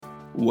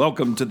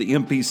Welcome to the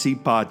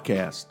MPC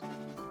Podcast.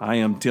 I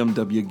am Tim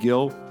W.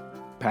 Gill,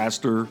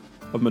 pastor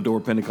of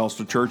Medora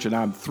Pentecostal Church, and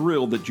I'm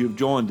thrilled that you've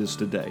joined us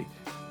today.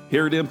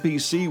 Here at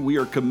MPC, we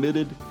are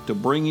committed to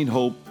bringing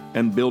hope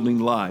and building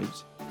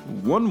lives.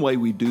 One way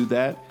we do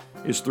that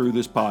is through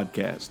this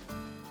podcast.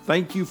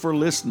 Thank you for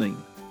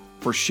listening,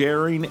 for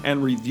sharing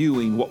and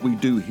reviewing what we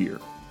do here.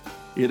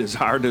 It is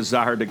our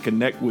desire to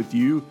connect with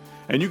you,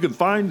 and you can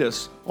find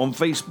us on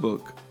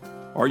Facebook,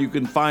 or you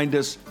can find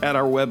us at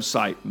our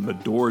website,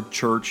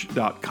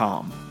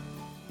 medorachurch.com.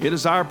 It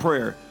is our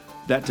prayer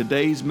that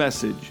today's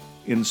message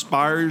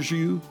inspires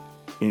you,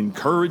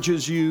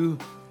 encourages you,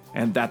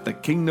 and that the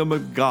kingdom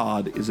of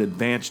God is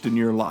advanced in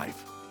your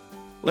life.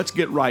 Let's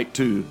get right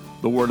to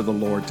the word of the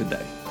Lord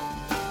today.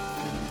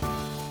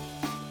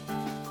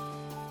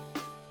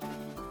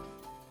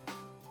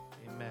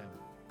 Amen.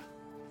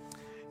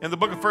 In the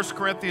book of 1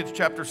 Corinthians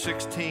chapter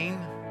 16,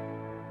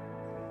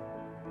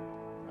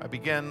 I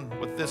begin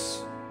with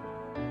this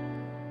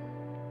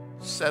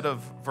set of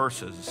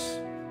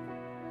verses.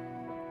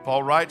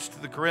 Paul writes to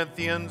the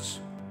Corinthians,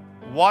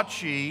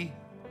 "Watch ye,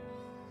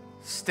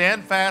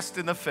 stand fast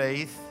in the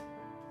faith,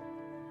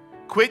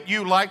 quit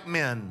you like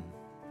men,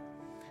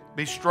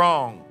 be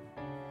strong.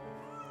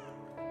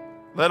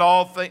 Let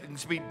all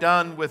things be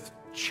done with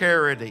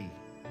charity."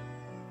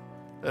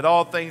 Let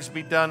all things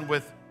be done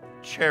with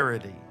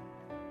charity,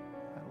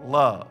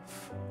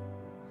 love.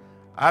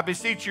 "I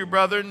beseech you,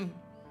 brethren,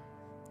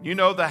 you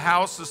know the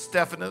house of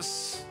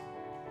Stephanus,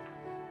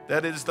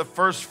 that is the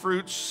first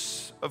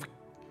fruits of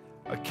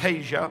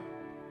Acacia,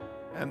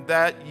 and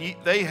that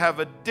they have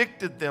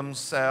addicted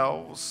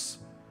themselves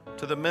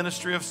to the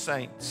ministry of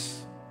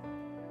saints,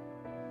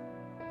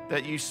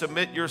 that ye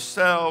submit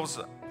yourselves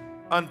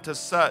unto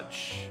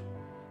such,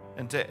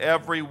 and to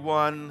every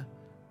one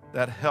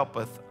that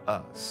helpeth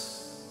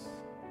us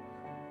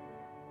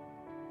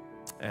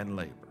and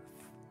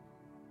laboreth."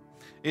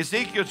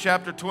 Ezekiel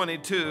chapter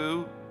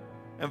 22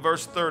 and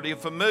verse 30, a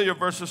familiar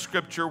verse of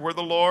Scripture where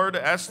the Lord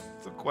asked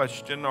the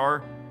question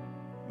or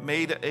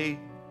made a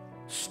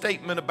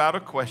statement about a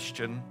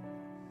question.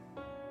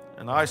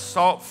 "And I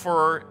sought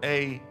for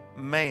a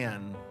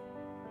man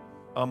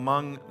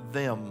among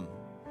them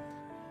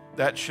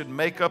that should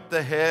make up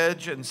the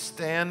hedge and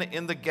stand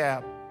in the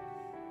gap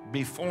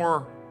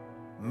before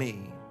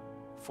me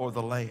for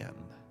the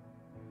land,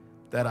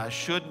 that I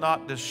should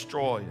not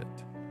destroy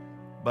it,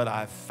 but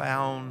I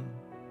found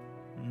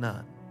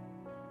none."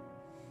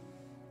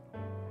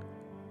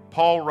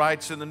 Paul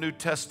writes in the New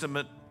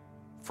Testament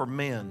for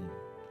men.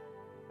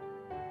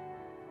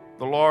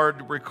 The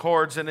Lord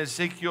records in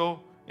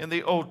Ezekiel in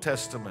the Old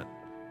Testament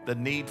the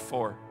need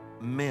for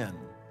men.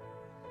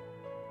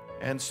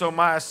 And so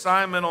my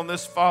assignment on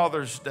this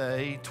Father's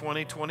Day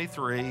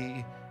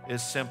 2023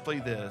 is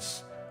simply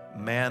this: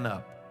 man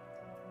up.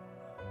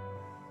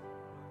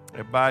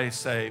 Everybody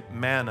say,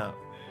 man up.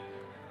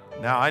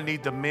 Now I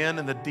need the men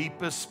in the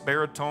deepest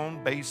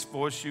baritone bass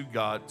voice you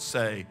got.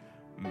 Say,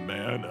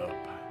 man up.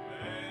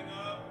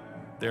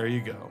 There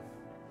you go.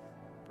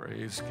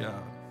 Praise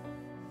God.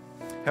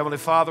 Heavenly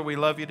Father, we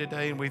love you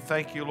today, and we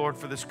thank you, Lord,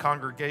 for this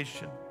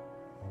congregation.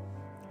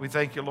 We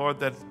thank you, Lord,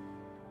 that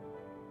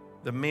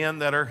the men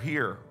that are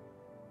here,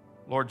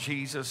 Lord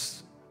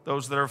Jesus,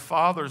 those that are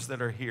fathers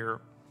that are here,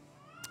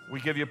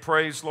 we give you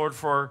praise, Lord,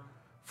 for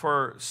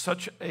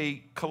such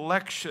a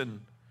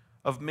collection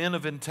of men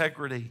of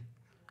integrity,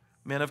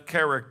 men of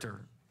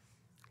character,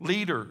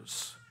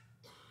 leaders,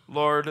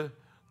 Lord,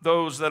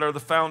 those that are the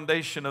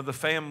foundation of the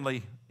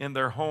family in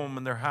their home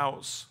and their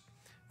house.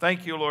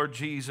 Thank you, Lord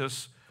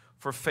Jesus,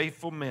 for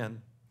faithful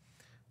men.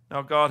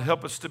 Now, God,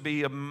 help us to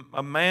be a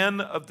man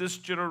of this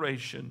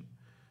generation,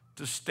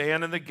 to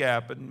stand in the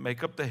gap and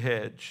make up the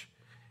hedge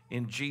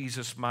in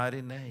Jesus'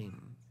 mighty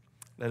name.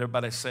 Let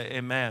everybody say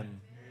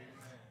amen.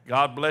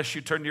 God bless you.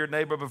 Turn to your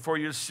neighbor before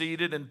you're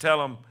seated and tell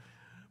them,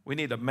 we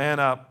need to man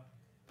up.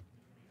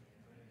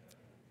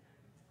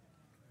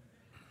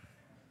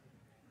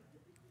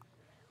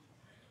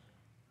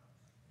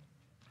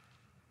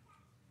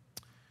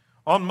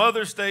 On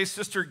Mother's Day,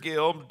 Sister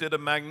Gill did a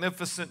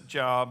magnificent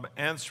job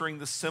answering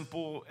the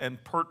simple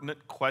and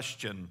pertinent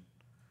question,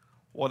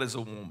 what is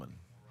a woman?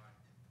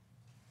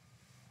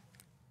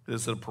 It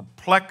is a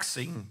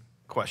perplexing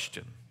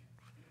question.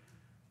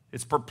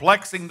 It's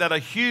perplexing that a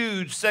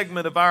huge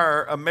segment of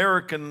our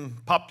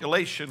American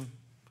population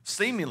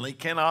seemingly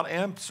cannot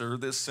answer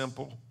this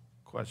simple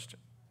question.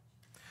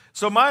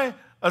 So my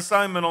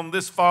assignment on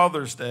this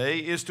Father's Day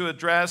is to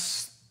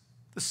address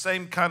the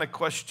same kind of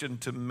question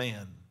to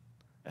men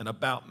and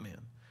about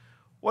men.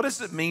 What does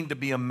it mean to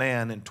be a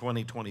man in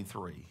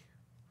 2023?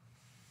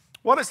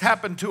 What has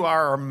happened to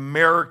our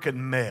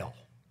American male,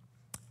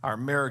 our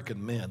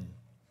American men?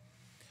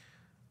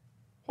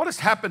 What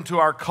has happened to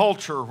our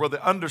culture where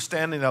the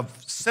understanding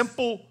of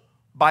simple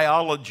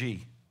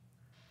biology,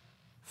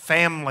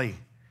 family,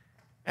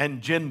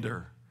 and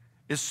gender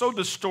is so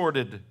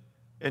distorted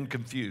and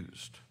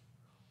confused?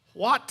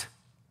 What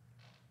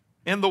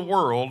in the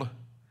world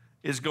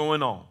is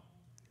going on?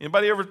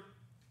 Anybody ever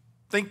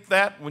think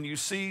that when you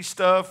see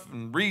stuff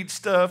and read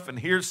stuff and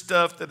hear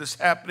stuff that is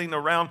happening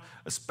around,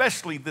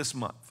 especially this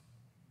month.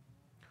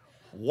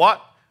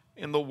 What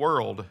in the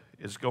world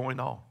is going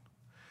on?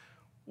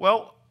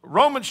 Well,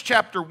 Romans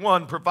chapter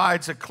 1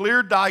 provides a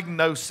clear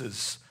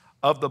diagnosis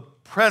of the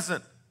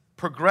present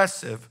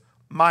progressive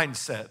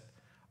mindset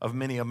of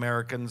many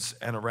Americans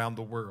and around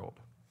the world.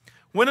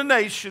 When a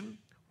nation,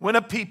 when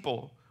a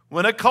people,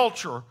 when a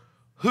culture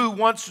who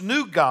once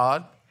knew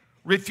God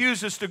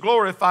refuses to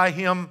glorify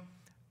Him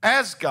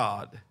as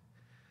God,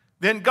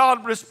 then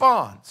God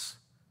responds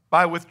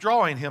by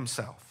withdrawing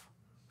Himself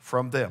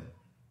from them.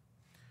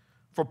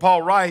 For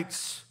Paul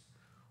writes,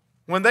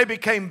 when they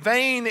became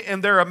vain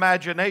in their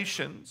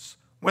imaginations,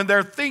 when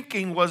their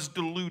thinking was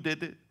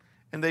deluded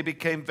and they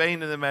became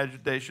vain in their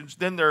imaginations,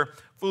 then their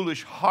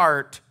foolish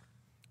heart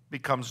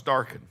becomes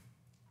darkened.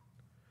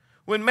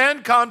 When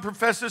mankind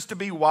professes to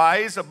be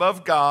wise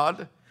above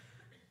God,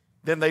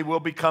 then they will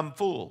become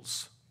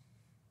fools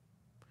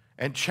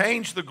and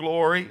change the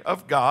glory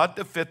of God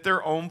to fit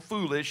their own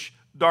foolish,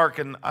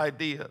 darkened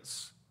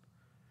ideas.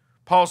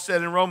 Paul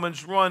said in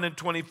Romans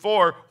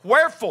 1:24,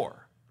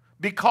 wherefore,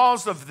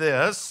 because of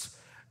this,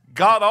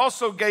 God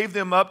also gave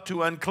them up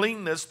to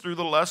uncleanness through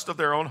the lust of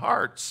their own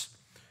hearts,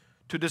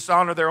 to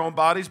dishonor their own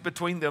bodies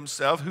between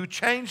themselves, who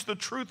changed the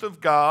truth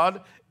of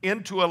God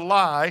into a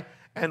lie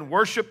and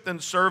worshiped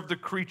and served the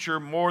creature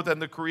more than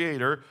the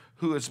Creator,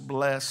 who is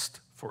blessed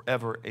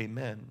forever.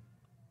 Amen.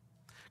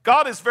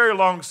 God is very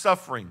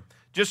long-suffering.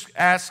 Just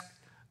ask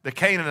the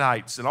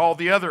Canaanites and all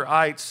the other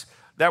ites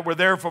that were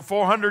there for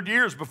 400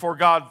 years before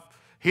God,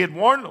 He had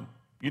warned them.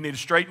 You need to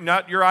straighten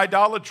out your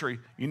idolatry.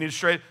 You need to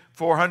straighten.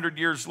 400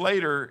 years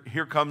later,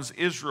 here comes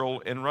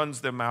Israel and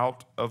runs them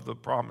out of the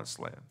promised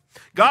land.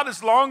 God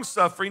is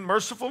long-suffering,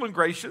 merciful, and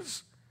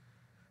gracious.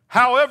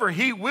 However,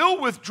 He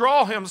will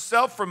withdraw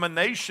Himself from a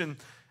nation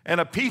and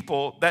a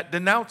people that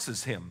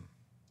denounces Him.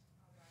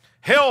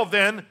 Hell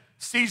then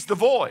sees the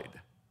void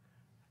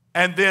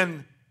and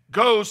then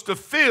goes to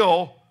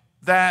fill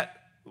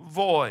that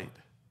void.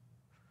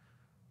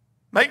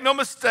 Make no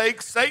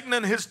mistake, Satan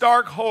and his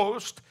dark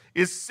host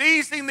is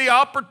seizing the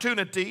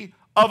opportunity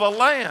of a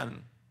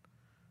land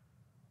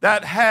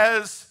that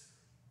has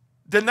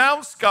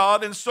denounced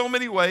God in so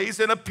many ways,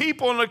 and a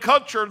people and a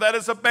culture that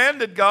has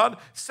abandoned God.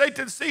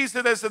 Satan sees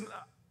it as an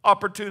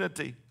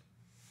opportunity.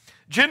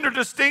 Gender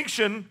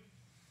distinction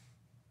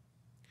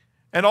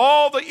and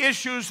all the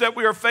issues that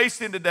we are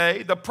facing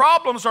today, the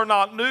problems are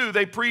not new.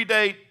 They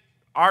predate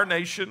our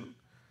nation.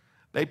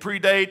 They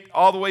predate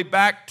all the way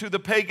back to the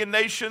pagan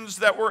nations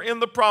that were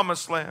in the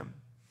promised land.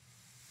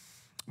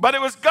 But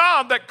it was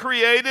God that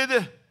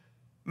created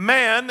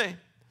man.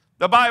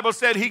 The Bible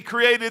said He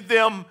created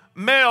them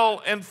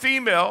male and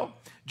female.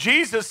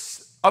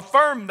 Jesus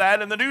affirmed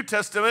that in the New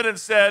Testament and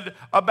said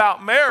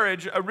about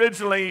marriage,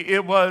 originally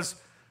it was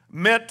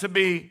meant to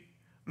be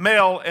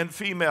male and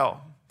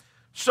female.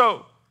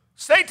 So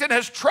Satan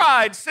has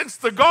tried since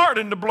the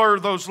garden to blur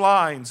those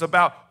lines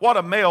about what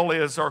a male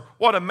is or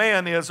what a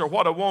man is or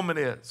what a woman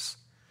is.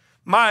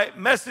 My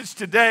message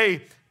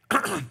today,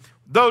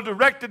 though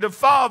directed to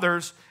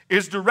fathers,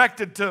 is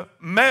directed to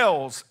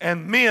males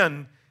and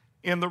men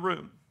in the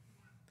room.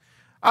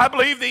 I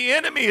believe the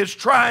enemy is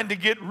trying to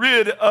get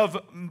rid of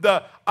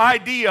the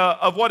idea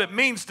of what it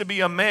means to be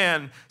a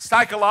man,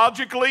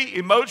 psychologically,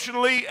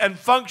 emotionally, and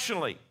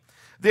functionally.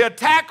 The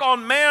attack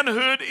on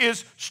manhood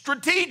is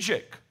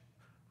strategic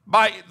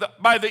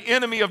by the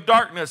enemy of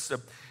darkness,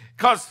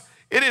 because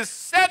it is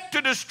set to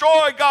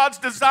destroy God's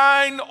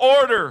design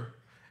order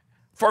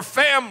for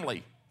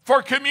family,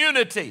 for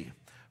community,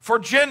 for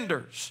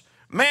genders.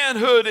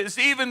 Manhood is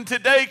even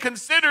today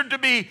considered to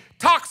be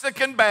toxic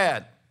and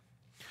bad.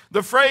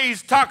 The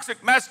phrase toxic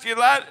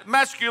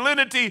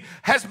masculinity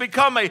has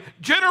become a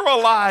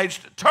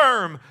generalized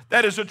term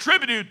that is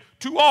attributed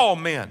to all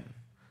men.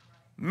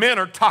 Men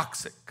are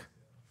toxic.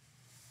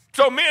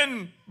 So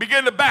men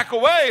begin to back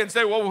away and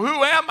say, well,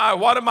 who am I?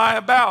 What am I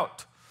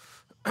about?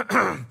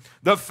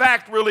 The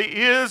fact really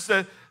is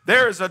that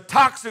there is a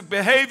toxic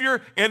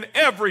behavior in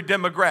every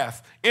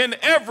demographic, in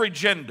every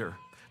gender.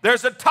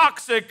 There's a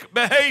toxic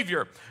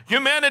behavior.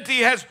 Humanity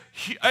has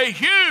a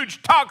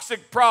huge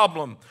toxic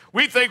problem.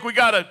 We think we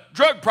got a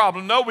drug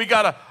problem. No, we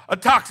got a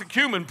toxic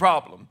human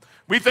problem.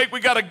 We think we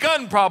got a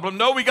gun problem.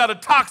 No, we got a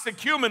toxic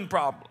human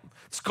problem.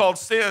 It's called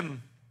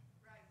sin.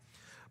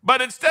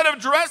 But instead of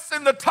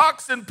addressing the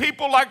toxin,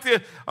 people like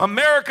the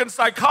American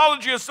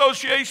Psychology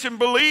Association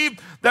believe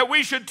that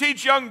we should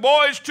teach young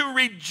boys to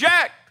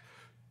reject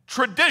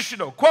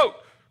traditional, quote,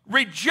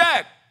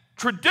 reject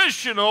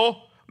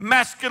traditional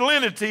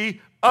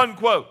masculinity,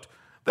 unquote.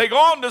 They go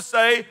on to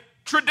say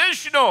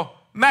traditional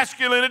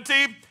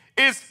masculinity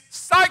is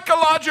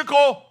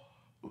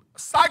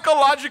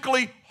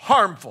psychologically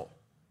harmful.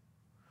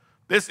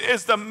 This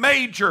is the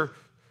major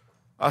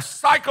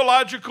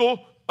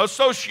psychological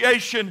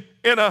association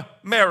in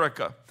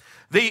America.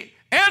 The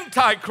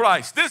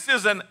Antichrist, this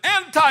is an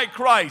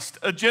Antichrist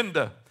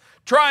agenda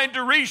trying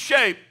to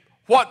reshape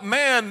what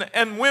men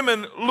and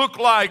women look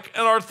like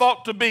and are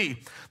thought to be.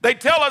 They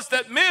tell us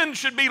that men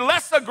should be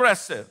less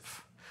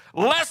aggressive.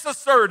 less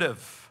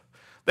assertive.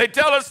 They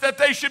tell us that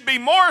they should be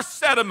more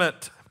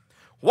sediment.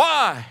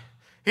 Why?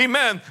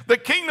 Amen. The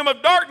kingdom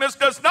of darkness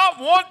does not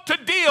want to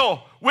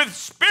deal with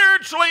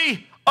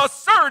spiritually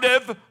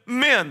assertive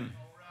men.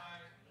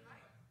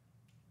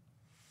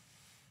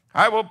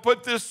 I will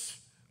put this,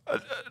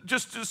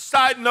 just a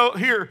side note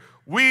here.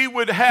 We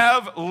would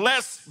have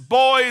less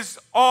boys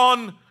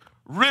on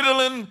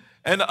Ritalin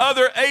and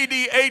other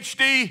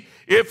ADHD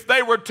if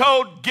they were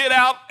told, get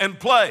out and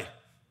play.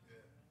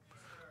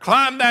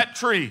 Climb that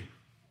tree.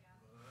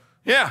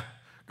 Yeah,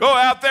 go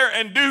out there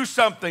and do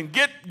something.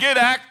 Get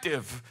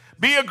active.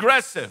 Be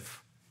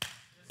aggressive.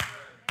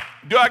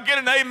 Do I get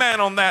an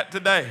amen on that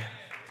today?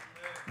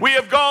 We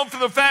have gone through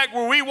the fact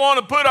where we want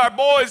to put our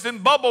boys in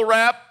bubble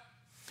wrap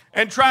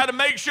and try to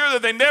make sure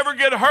that they never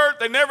get hurt,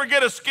 they never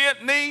get a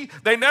skint knee,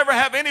 they never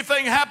have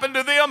anything happen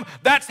to them.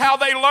 That's how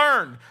they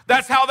learn.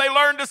 That's how they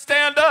learn to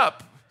stand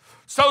up.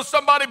 So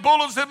somebody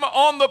bullies them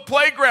on the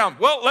playground.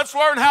 Well, let's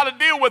learn how to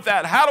deal with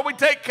that. How do we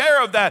take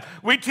care of that?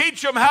 We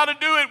teach them how to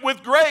do it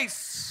with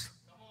grace.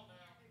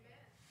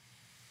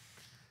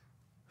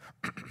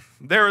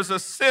 There is a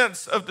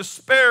sense of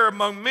despair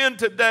among men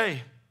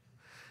today.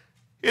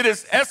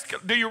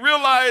 Do you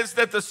realize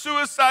that the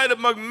suicide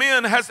among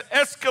men has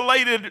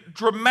escalated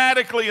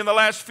dramatically in the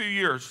last few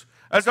years?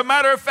 As a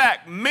matter of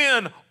fact,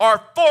 men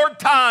are 4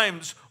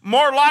 times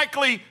more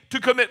likely to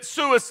commit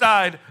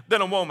suicide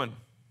than a woman.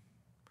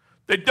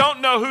 They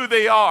don't know who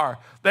they are.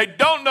 They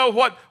don't know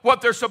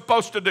what they're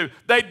supposed to do.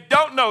 They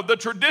don't know the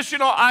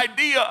traditional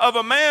idea of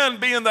a man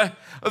being the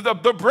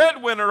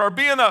breadwinner, or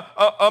being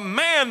a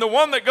man, the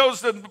one that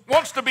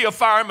wants to be a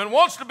fireman,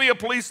 wants to be a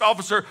police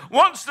officer,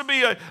 wants to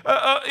be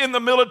in the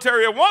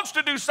military, or wants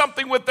to do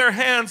something with their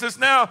hands, is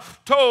now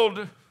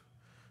told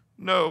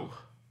no.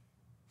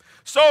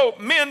 So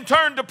men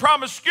turn to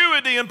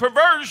promiscuity and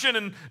perversion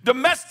and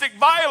domestic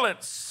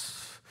violence.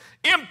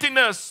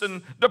 Emptiness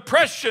and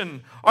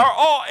depression are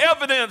all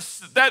evidence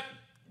that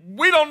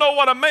we don't know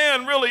what a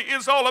man really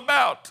is all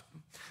about.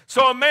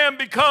 So a man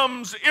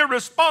becomes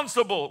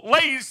irresponsible,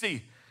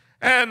 lazy,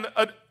 and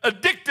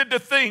addicted to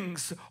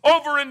things,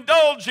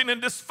 overindulging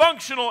and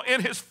dysfunctional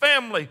in his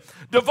family.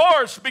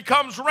 Divorce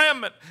becomes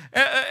rampant.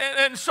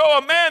 And so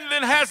a man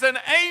then has an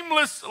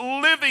aimless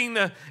living.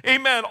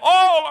 Amen.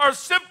 All are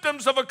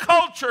symptoms of a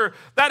culture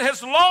that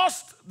has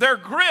lost their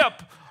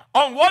grip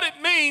on what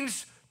it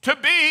means to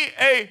be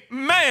a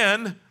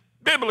man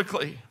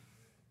biblically.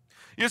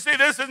 You see,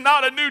 this is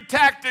not a new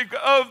tactic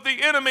of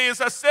the enemy.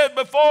 As I said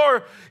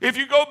before, if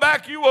you go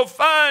back, you will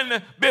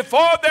find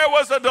before there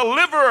was a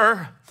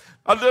deliverer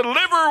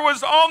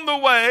was on the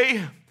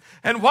way.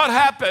 And what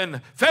happened?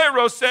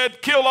 Pharaoh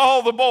said, kill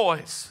all the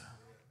boys.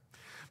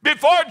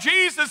 Before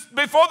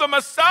the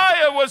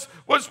Messiah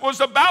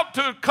was about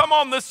to come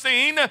on the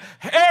scene,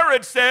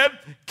 Herod said,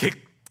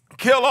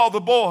 kill all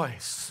the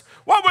boys.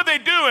 What were they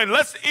doing?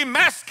 Let's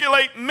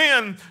emasculate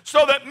men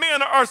so that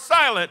men are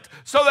silent,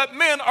 so that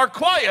men are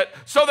quiet,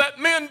 so that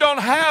men don't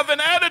have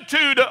an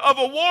attitude of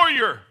a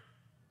warrior.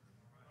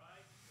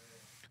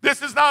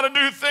 This is not a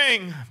new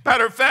thing.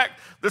 Matter of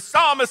fact, the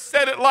psalmist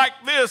said it like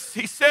this.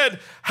 He said,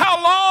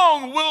 how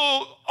long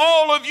will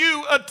all of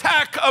you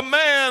attack a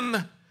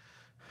man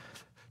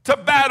to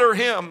batter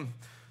him?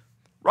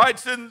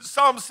 Writes in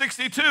Psalm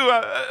 62,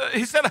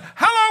 he said,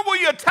 how long will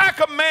you attack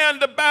a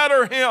man to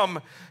batter him?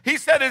 He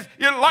said,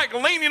 you're like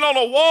leaning on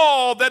a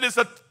wall that is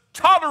a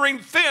tottering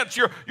fence.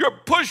 You're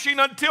pushing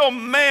until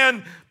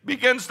man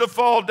begins to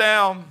fall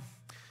down.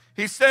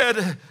 He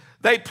said,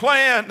 they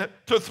plan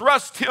to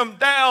thrust him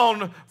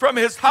down from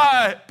his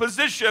high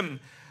position.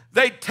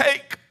 They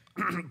take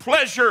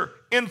pleasure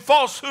in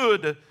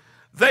falsehood.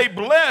 They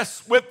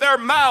bless with their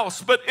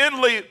mouths, but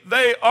inly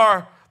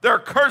they're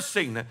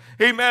cursing.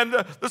 Amen.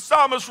 The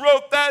psalmist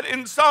wrote that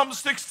in Psalm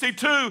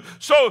 62.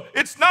 So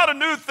it's not a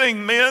new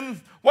thing,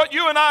 men. What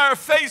you and I are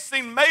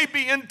facing may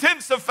be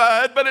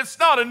intensified, but it's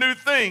not a new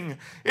thing.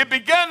 It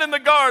began in the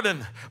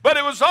garden, but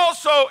it was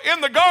also in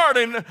the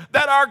garden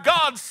that our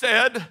God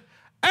said,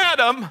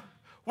 Adam,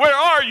 where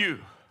are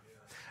you?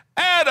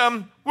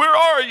 Adam, where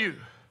are you?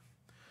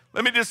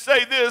 Let me just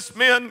say this,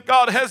 men.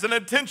 God has an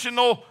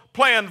intentional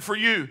plan for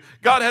you.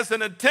 God has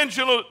an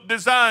intentional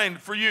design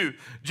for you.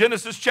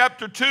 Genesis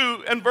chapter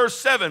 2 and verse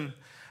 7.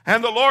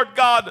 And the Lord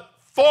God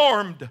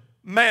formed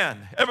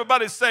man.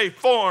 Everybody say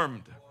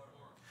formed.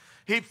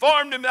 He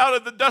formed him out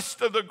of the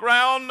dust of the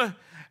ground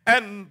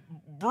and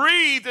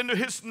breathed into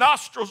his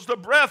nostrils the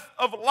breath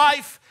of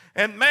life,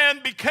 and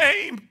man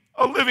became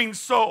a living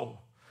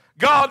soul.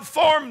 God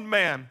formed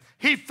man.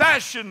 He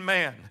fashioned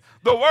man.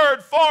 The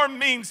word form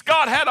means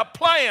God had a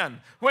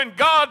plan. When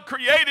God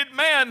created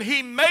man,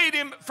 he made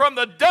him from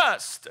the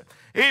dust.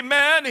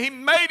 Amen. He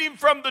made him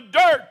from the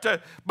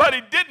dirt, but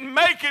he didn't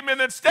make him and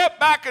then step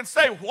back and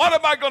say, what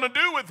am I going to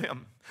do with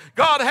him?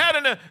 God had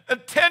an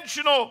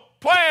intentional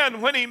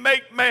plan when he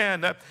made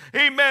man.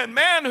 Amen.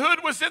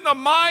 Manhood was in the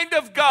mind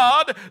of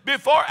God.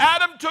 Before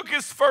Adam took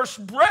his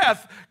first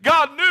breath,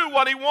 God knew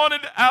what he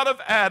wanted out of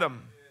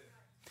Adam.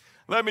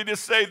 Let me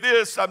just say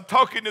this. I'm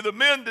talking to the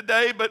men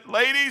today, but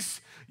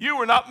ladies, you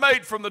were not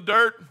made from the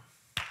dirt.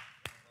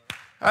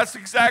 That's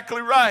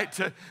exactly right.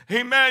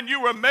 Amen.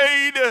 You were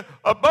made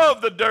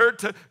above the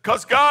dirt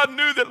because God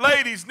knew that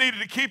ladies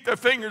needed to keep their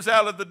fingers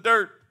out of the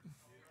dirt.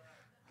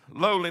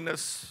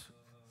 Lowliness.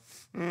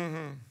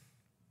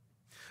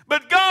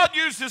 But God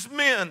uses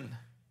men,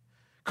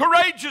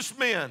 courageous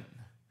men,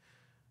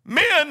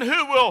 men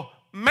who will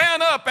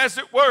man up, as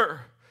it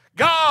were.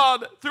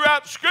 God,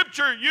 throughout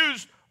Scripture,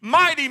 used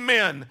mighty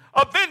men,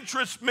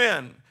 adventurous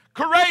men,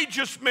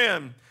 courageous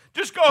men.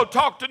 Just go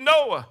talk to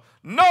Noah.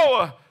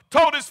 Noah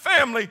told his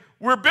family,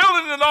 we're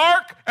building an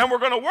ark, and we're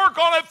going to work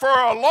on it for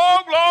a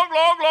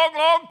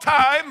long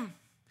time,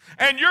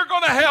 and you're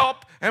going to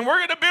help, and we're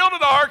going to build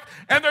an ark,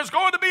 and there's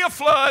going to be a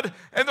flood,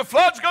 and the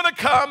flood's going to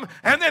come,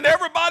 and then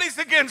everybody's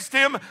against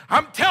him.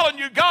 I'm telling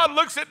you, God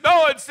looks at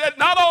Noah and said,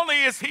 not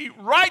only is he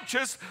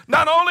righteous,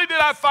 not only did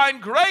I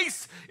find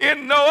grace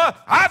in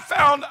Noah, I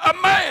found a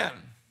man.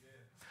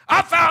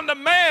 I found a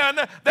man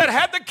that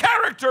had the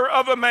character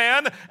of a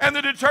man and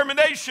the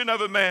determination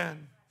of a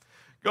man.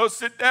 Go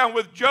sit down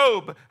with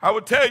Job. I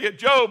will tell you,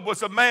 Job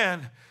was a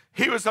man.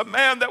 He was a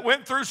man that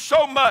went through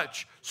so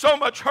much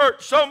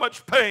hurt, so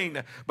much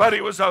pain, but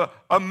he was a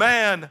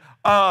man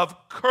of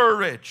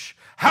courage.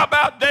 How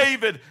about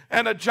David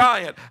and a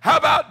giant? How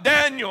about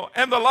Daniel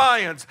and the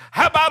lions?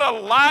 How about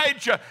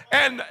Elijah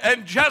and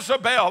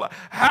Jezebel?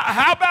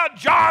 How about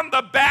John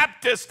the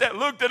Baptist that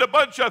looked at a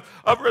bunch of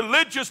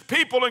religious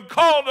people and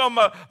called them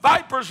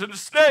vipers and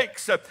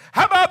snakes?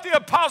 How about the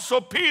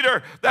Apostle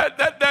Peter?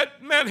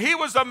 That man, he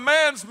was a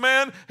man's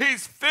man.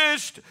 He's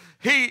fished.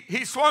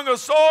 He swung a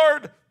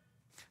sword.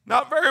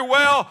 Not very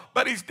well,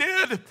 but he's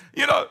did.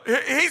 You know,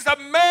 he's a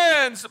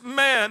man's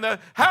man.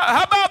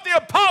 How about the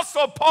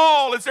Apostle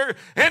Paul? Is there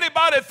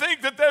anybody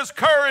think that there's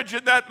courage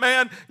in that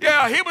man?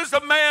 Yeah, he was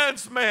a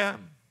man's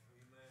man.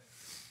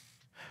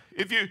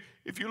 If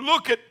you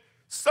look at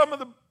some of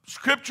the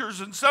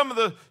scriptures and some of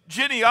the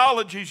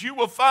genealogies, you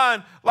will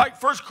find,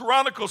 like 1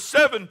 Chronicles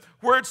 7,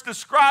 where it's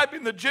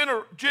describing the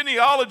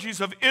genealogies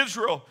of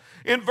Israel.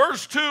 In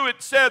verse 2,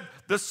 it said,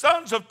 the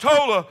sons of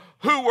Tola,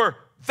 who were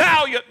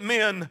valiant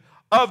men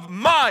of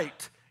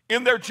might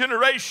in their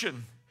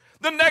generation.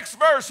 The next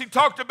verse, he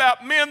talked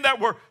about men that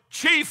were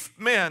chief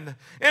men.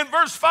 In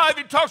verse 5,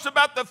 he talks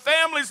about the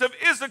families of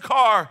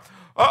Issachar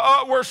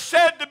were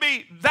said to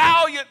be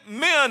valiant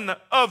men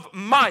of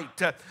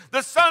might.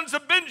 The sons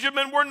of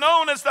Benjamin were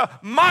known as the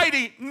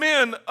mighty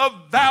men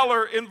of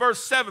valor in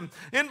verse 7.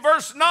 In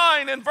verse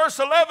 9 and verse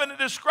 11, it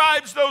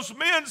describes those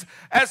men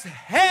as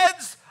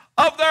heads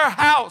of their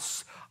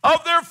house,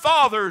 of their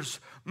fathers,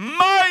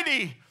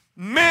 mighty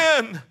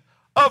men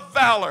of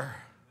valor.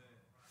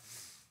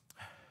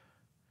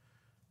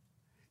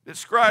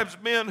 Describes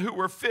men who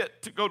were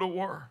fit to go to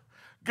war.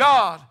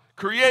 God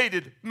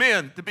created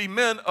men to be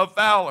men of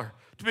valor,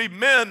 to be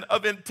men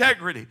of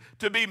integrity,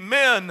 to be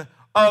men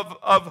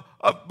of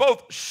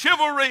both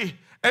chivalry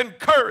and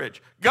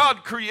courage.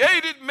 God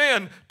created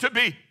men to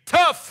be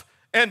tough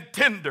and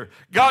tender.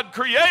 God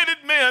created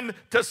men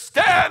to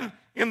stand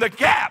in the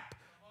gap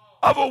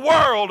of a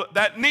world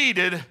that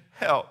needed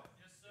help.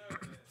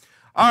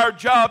 Our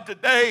job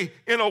today,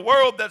 in a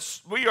world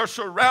that we are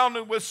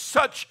surrounded with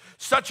such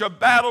a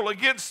battle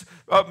against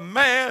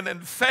man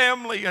and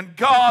family and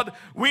God,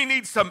 we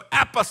need some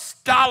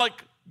apostolic,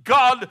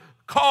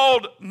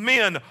 God-called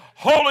men,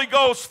 Holy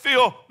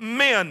Ghost-filled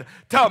men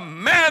to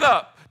man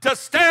up, to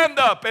stand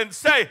up and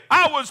say,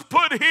 I was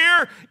put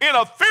here in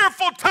a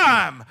fearful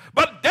time,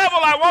 but devil,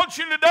 I want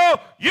you to know,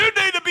 you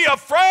need to be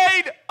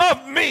afraid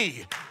of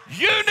me.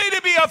 You need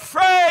to be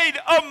afraid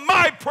of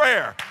my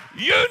prayer.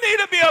 You need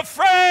to be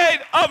afraid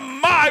of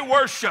my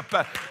worship.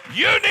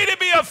 You need to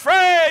be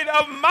afraid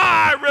of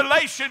my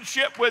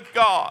relationship with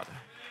God.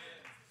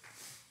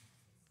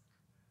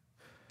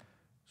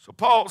 So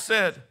Paul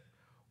said,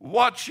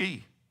 watch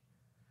ye,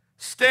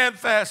 stand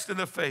fast in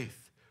the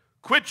faith,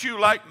 quit you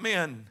like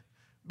men,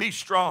 be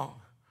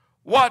strong.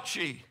 Watch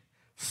ye,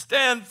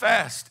 stand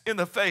fast in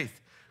the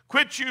faith,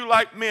 quit you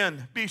like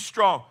men, be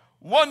strong.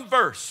 One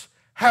verse,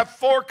 have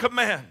 4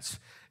 commands,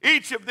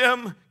 each of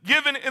them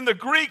given in the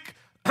Greek.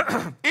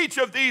 Each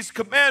of these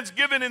commands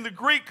given in the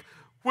Greek,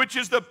 which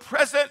is the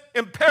present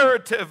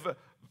imperative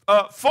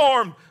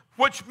form,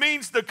 which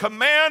means the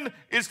command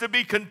is to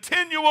be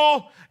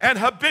continual and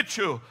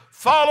habitual,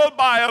 followed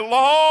by a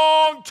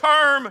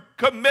long-term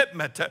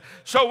commitment.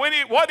 So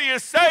what he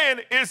is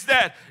saying is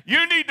that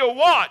you need to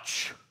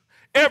watch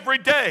every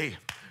day.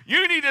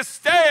 You need to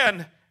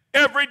stand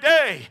every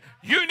day.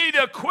 You need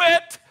to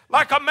quit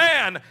like a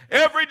man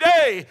every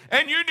day.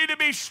 And you need to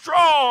be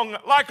strong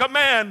like a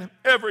man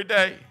every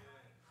day.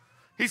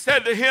 He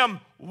said to him,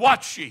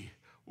 watch ye,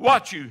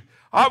 watch you.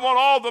 I want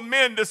all the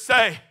men to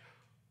say,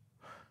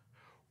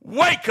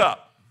 wake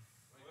up.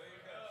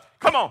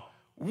 Come on,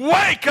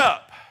 wake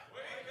up.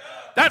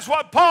 That's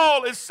what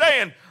Paul is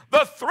saying.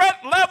 The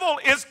threat level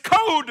is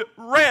code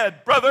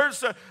red,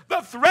 brothers.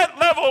 The threat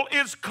level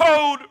is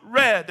code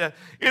red.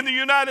 In the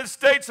United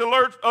States,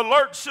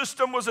 alert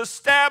system was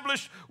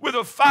established with a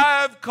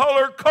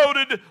 5-color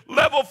coded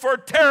level for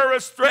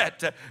terrorist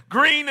threat.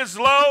 Green is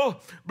low,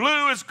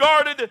 blue is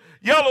guarded,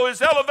 yellow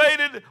is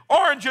elevated,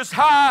 orange is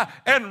high,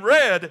 and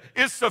red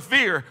is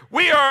severe.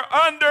 We are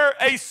under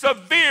a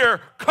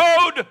severe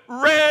code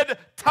red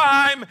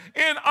time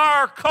in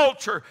our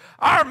culture.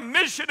 Our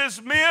mission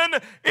as men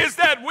is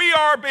that we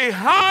are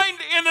behind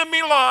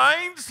enemy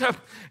lines.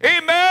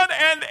 Amen.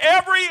 And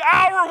every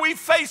hour we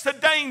face a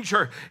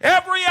danger.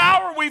 Every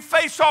hour we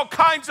face all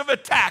kinds of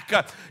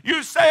attack.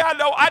 You say, I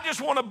know, I just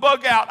want to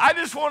bug out. I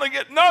just want to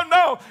get,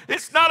 no.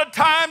 It's not a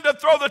time to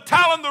throw the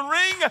towel in the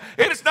ring.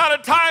 It is not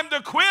a time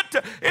to quit.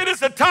 It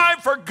is a time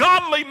for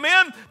godly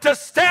men to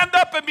stand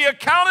up and be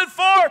accounted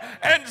for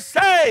and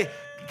say,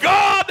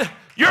 God,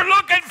 you're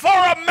looking for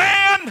a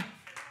man,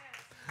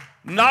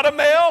 not a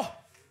male.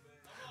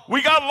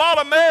 We got a lot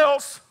of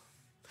males,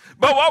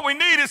 but what we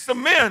need is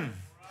some men.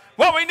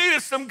 What we need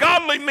is some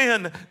godly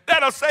men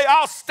that'll say,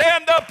 I'll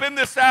stand up in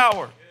this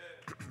hour.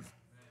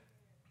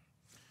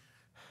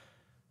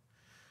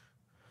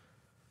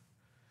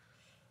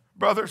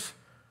 Brothers,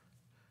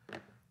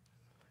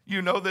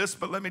 you know this,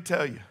 but let me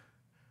tell you,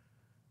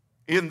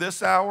 in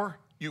this hour,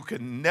 you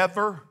can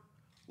never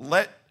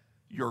let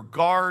your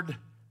guard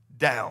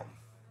down.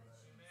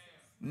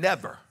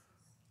 Never.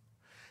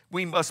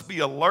 We must be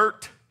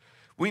alert.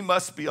 We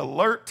must be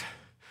alert.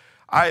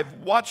 I have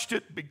watched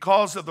it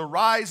because of the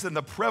rise and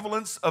the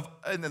prevalence of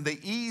and the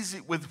ease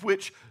with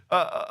which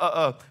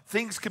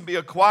things can be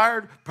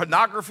acquired,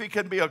 pornography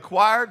can be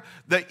acquired,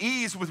 the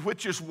ease with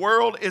which this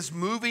world is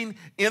moving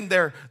in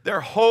their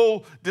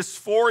whole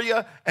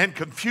dysphoria and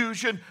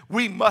confusion.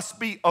 We must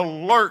be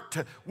alert.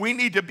 We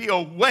need to be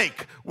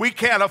awake. We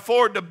can't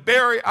afford to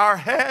bury our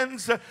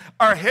heads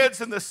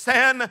in the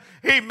sand.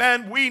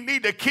 Amen. We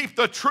need to keep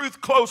the truth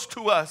close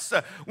to us.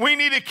 We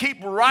need to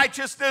keep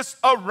righteousness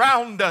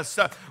around us.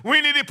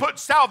 We need to put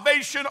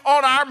salvation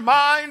on our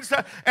minds,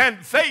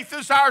 and faith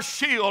is our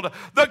shield.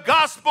 The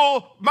gospel,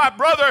 my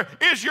brother,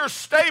 is your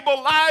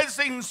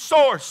stabilizing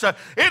source.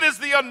 It is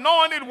the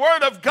anointed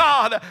word of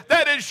God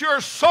that is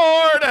your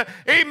sword.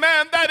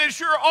 Amen. That is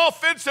your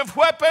offensive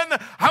weapon.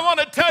 I want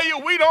to tell you,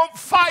 we don't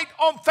fight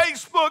on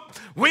Facebook.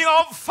 We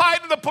don't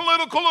fight in the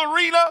political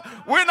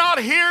arena. We're not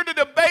here to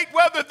debate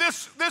whether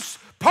this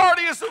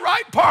party is the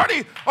right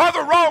party or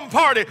the wrong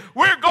party.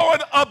 We're going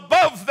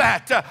above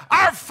that.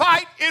 Our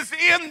fight is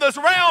in the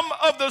realm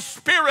of the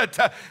Spirit.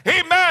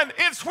 Amen.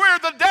 It's where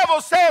the devil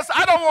says,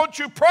 I don't want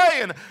you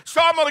praying,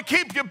 so I'm going to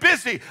keep you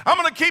busy. I'm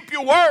going to keep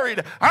you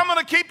worried. I'm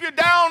going to keep you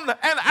down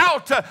and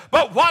out.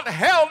 But what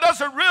hell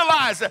doesn't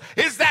realize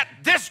is that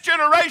this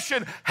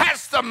generation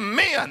has the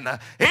men,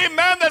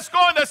 amen, that's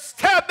going to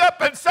stand up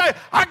and say,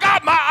 I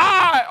got my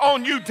eye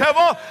on you,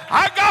 devil.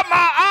 I got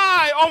my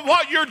eye on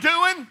what you're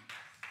doing.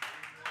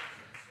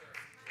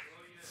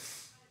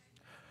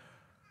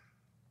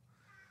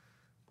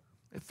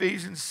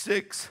 Ephesians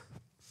 6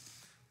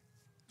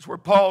 is where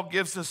Paul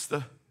gives us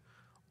the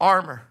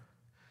armor.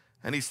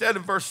 And he said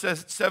in verse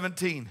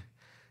 17,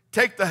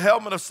 take the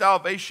helmet of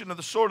salvation and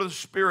the sword of the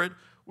Spirit,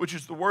 which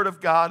is the word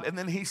of God. And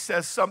then he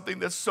says something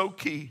that's so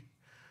key.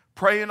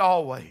 Praying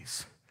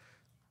always.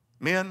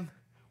 Men,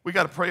 we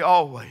got to pray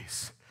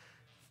always.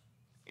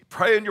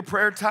 Pray in your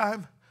prayer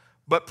time,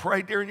 but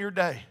pray during your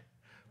day.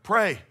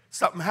 Pray.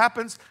 Something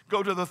happens,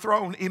 go to the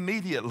throne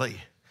immediately.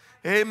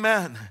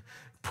 Amen.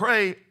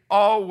 Pray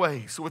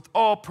always with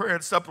all prayer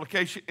and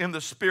supplication in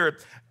the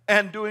Spirit.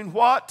 And doing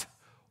what?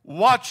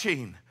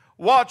 Watching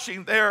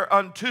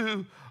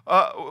thereunto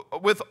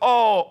with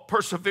all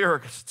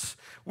perseverance.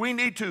 We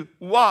need to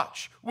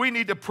watch. We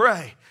need to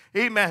pray.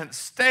 Amen.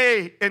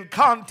 Stay in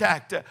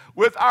contact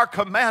with our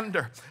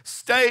commander.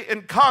 Stay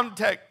in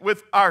contact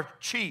with our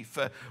chief.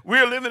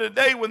 We're living a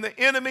day when the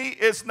enemy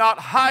is not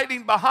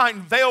hiding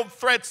behind veiled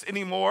threats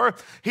anymore.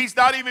 He's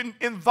not even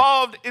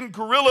involved in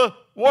guerrilla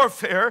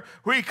warfare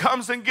where he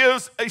comes and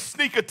gives a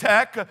sneak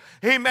attack.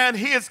 Amen.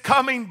 He is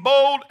coming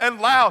bold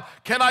and loud.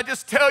 Can I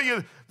just tell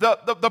you,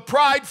 the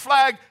pride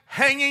flag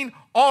hanging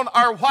on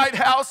our White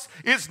House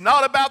is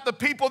not about the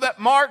people that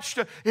marched.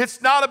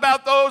 It's not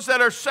about those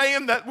that are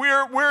saying that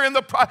we're in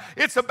the pride.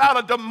 It's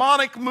about a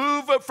demonic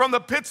move from the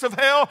pits of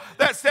hell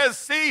that says,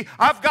 see,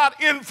 I've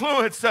got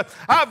influence.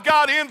 I've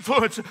got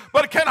influence.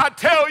 But can I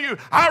tell you,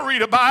 I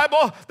read a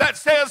Bible that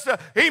says,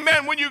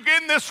 amen, when you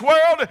get in this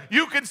world,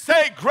 you can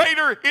say,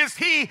 greater is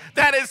he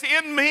that is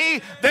in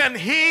me than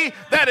he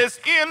that is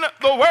in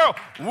the world.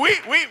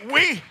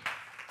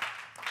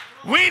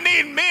 We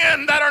need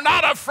men that are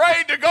not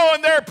afraid to go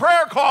in their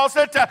prayer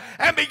closet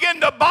and begin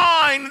to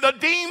bind the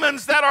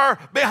demons that are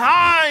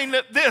behind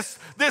this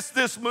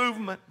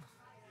movement.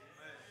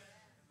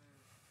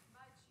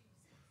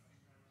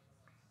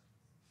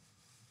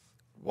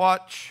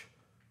 Watch.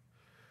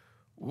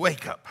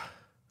 Wake up.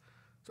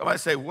 Somebody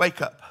say,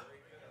 wake up.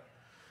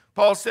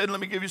 Paul said, let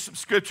me give you some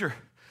scripture.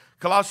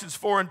 Colossians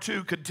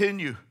 4:2,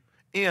 continue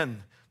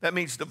in. That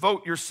means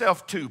devote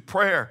yourself to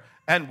prayer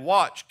and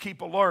watch,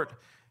 keep alert.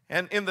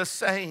 And in the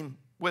same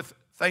with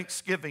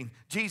thanksgiving.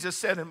 Jesus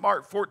said in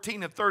Mark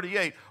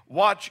 14:38,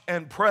 watch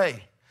and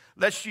pray,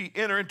 lest ye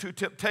enter into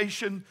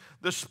temptation.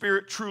 The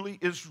spirit truly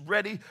is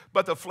ready,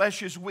 but the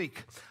flesh is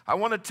weak. I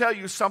want to tell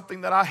you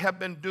something that I have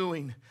been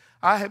doing.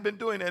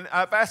 And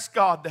I've asked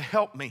God to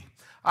help me.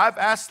 I've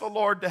asked the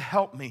Lord to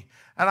help me.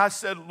 And I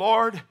said,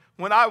 Lord,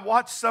 when I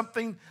watch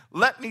something,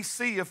 let me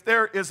see if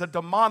there is a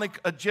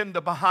demonic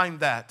agenda behind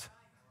that.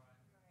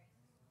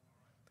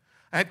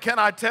 And can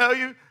I tell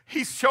you,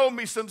 He's shown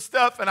me some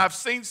stuff, and I've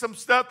seen some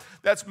stuff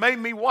that's made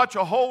me watch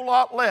a whole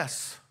lot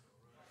less.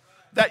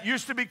 That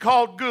used to be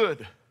called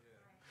good.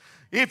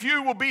 If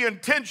you will be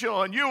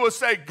intentional and you will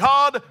say,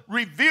 God,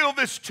 reveal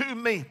this to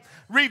me.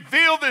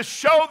 Reveal this,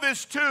 show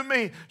this to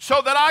me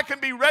so that I can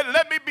be ready.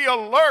 Let me be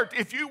alert.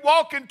 If you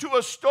walk into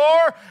a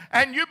store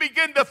and you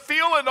begin to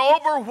feel an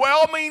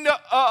overwhelming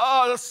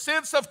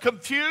sense of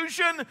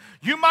confusion,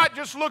 you might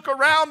just look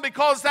around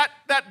because that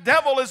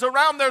devil is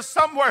around there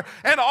somewhere.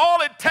 And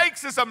all it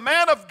takes is a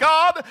man of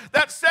God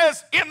that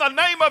says, in the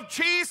name of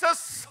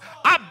Jesus,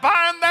 I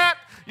bind that.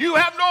 You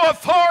have no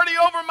authority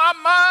over my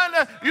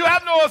mind. You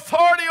have no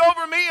authority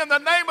over me. In the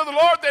name of the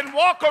Lord, then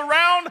walk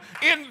around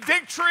in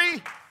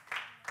victory.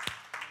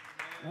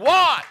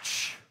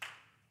 Watch.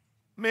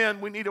 Men,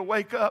 we need to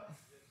wake up.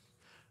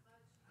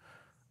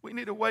 We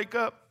need to wake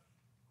up.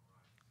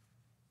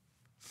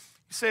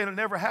 You say it'll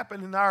never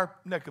happen in our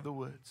neck of the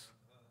woods.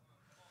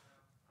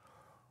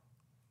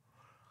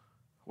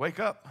 Wake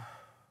up.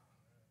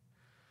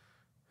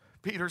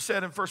 Peter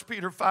said in 1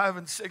 Peter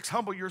 5:6,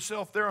 humble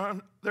yourself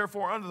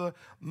therefore under the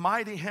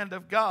mighty hand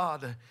of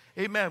God.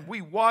 Amen. We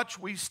watch,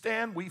 we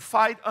stand, we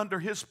fight under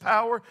His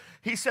power.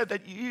 He said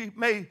that He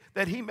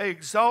may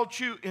exalt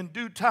you in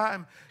due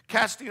time,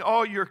 casting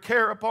all your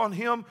care upon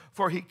Him,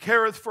 for He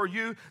careth for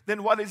you.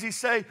 Then what does He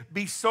say?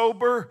 Be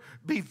sober,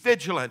 be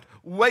vigilant.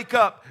 Wake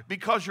up,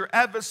 because your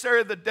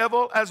adversary, the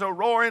devil, as a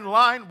roaring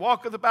lion,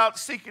 walketh about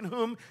seeking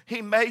whom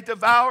he may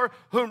devour,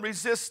 whom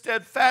resist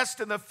steadfast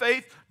in the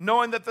faith,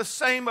 knowing that the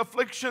same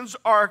afflictions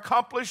are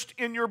accomplished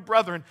in your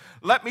brethren.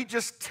 Let me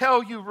just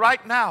tell you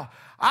right now,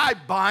 I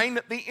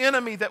bind the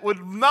enemy that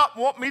would not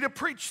want me to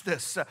preach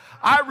this.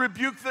 I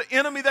rebuke the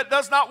enemy that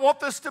does not want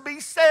this to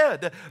be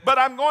said. But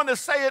I'm going to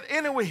say it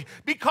anyway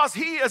because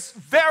he is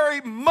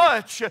very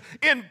much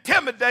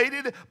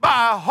intimidated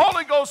by a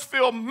Holy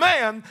Ghost-filled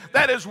man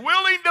that is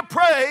willing to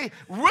pray,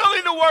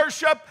 willing to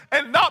worship,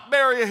 and not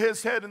bury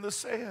his head in the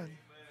sand.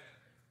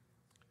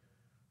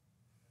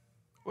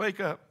 Wake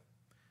up.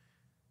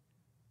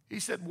 He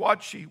said,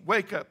 watch ye,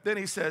 wake up. Then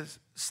he says,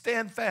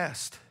 stand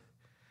fast.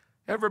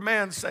 Every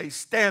man say,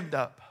 stand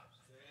up.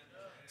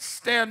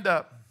 Stand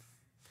up.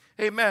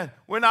 Amen.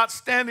 We're not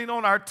standing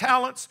on our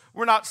talents.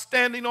 We're not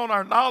standing on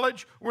our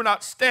knowledge. We're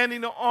not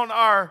standing on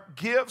our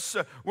gifts.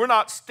 We're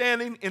not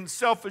standing in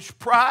selfish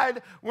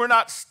pride. We're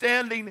not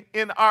standing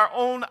in our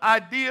own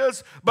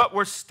ideas, but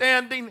we're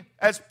standing,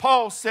 as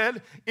Paul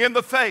said, in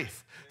the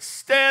faith.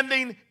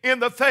 Standing in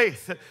the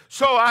faith.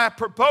 So I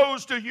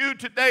propose to you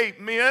today,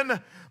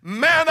 men,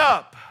 man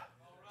up.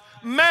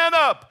 Man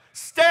up.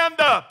 Stand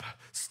up.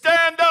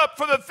 Stand up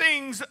for the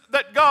things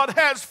that God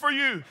has for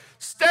you.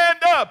 Stand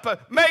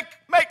up.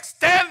 Make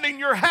standing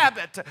your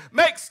habit.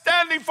 Make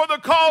standing for the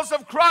cause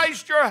of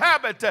Christ your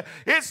habit.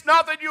 It's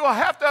not that you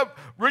have to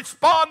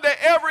respond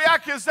to every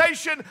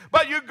accusation,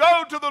 but you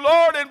go to the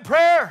Lord in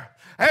prayer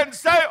and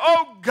say,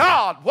 oh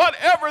God,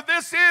 whatever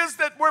this is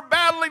that we're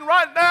battling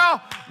right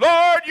now,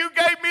 Lord, you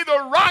gave me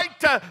the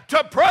right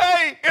to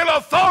pray in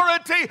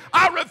authority.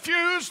 I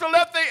refuse to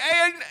let the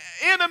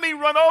enemy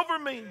run over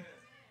me.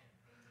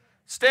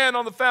 Stand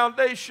on the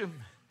foundation.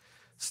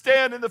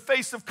 Stand in the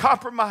face of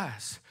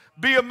compromise.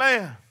 Be a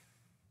man.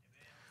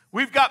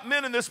 We've got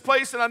men in this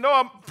place, and I know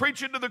I'm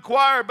preaching to the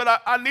choir,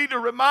 but I need to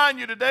remind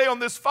you today on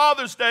this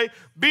Father's Day,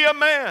 be a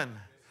man.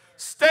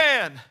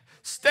 Stand.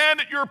 Stand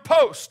at your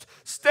post.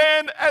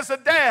 Stand as a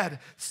dad.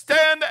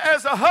 Stand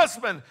as a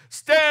husband.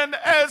 Stand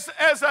as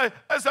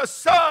a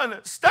son.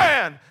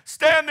 Stand.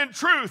 Stand in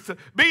truth.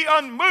 Be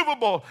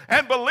unmovable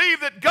and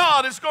believe that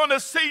God is going to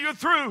see you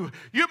through.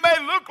 You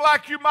may look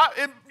like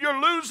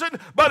you're losing,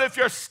 but if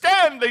you're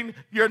standing,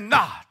 you're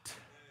not.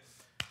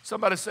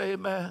 Somebody say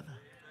amen.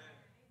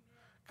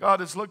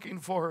 God is looking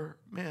for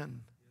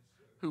men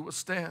who will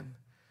stand.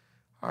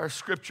 Our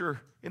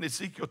scripture in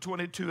Ezekiel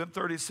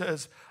 22:30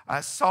 says,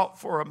 I sought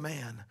for a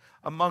man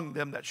among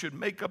them that should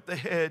make up the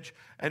hedge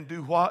and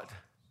do what?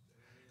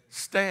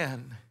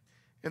 Stand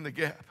in the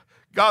gap.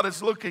 God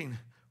is looking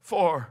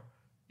for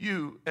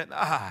you and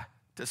I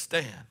to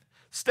stand.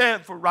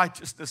 Stand for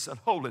righteousness and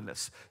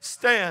holiness.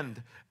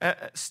 Stand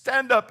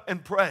up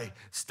and pray.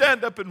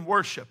 Stand up and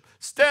worship.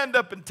 Stand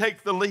up and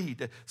take the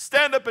lead.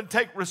 Stand up and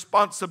take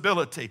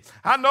responsibility.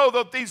 I know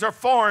that these are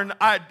foreign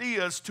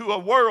ideas to a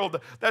world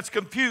that's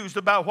confused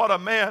about what a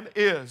man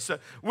is.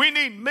 We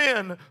need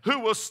men who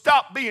will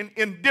stop being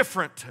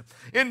indifferent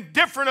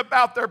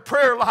about their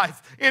prayer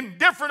life,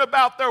 indifferent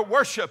about their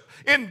worship,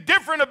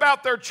 indifferent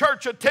about their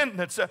church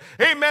attendance.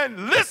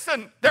 Amen.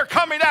 Listen, they're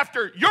coming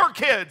after your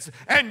kids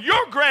and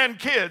your grandkids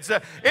grandkids.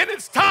 And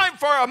it's time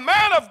for a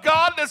man of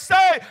God to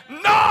say,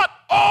 not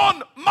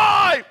on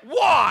my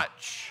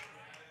watch.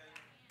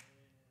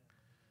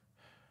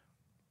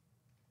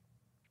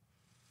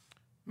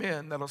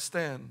 Men that'll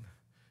stand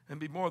and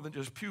be more than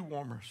just pew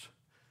warmers,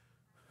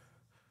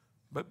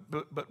 but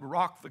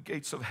rock the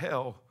gates of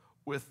hell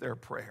with their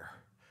prayer.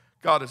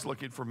 God is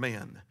looking for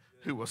men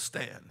who will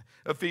stand.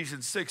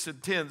 Ephesians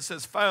 6:10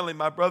 says, finally,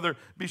 my brother,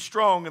 be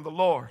strong in the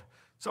Lord.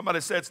 Somebody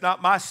say, it's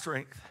not my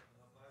strength.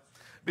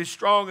 Be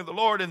strong in the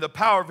Lord in the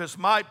power of his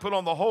might. Put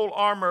on the whole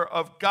armor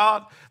of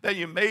God that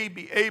you may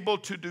be able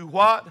to do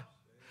what?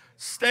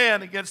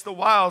 Stand against the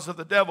wiles of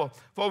the devil.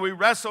 For we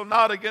wrestle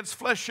not against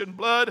flesh and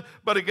blood,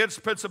 but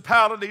against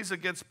principalities,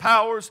 against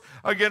powers,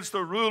 against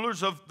the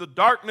rulers of the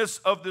darkness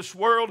of this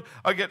world,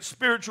 against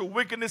spiritual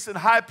wickedness in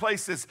high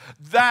places.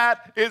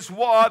 That is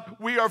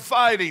what we are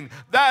fighting.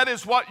 That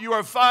is what you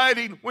are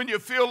fighting when you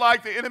feel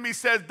like the enemy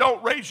says,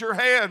 don't raise your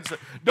hands.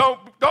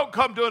 Don't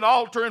come to an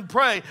altar and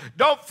pray.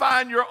 Don't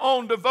find your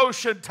own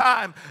devotion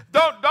time.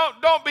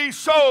 Don't be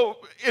so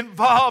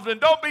involved, and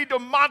don't be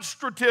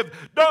demonstrative.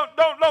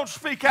 Don't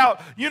speak out.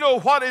 You know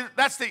what?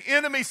 That's the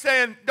enemy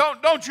saying,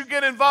 don't you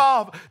get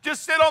involved.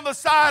 Just sit on the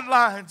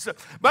sidelines.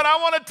 But I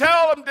want to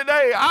tell them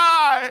today,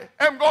 I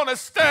am going to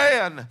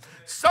stand.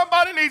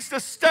 Somebody needs to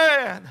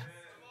stand.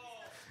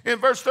 In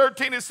verse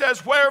 13 it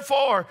says,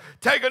 wherefore,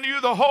 take unto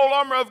you the whole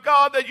armor of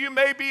God, that you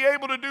may be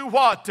able to do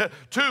what?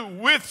 To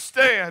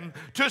withstand,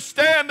 to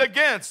stand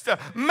against.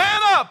 Man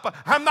up.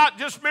 I'm not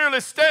just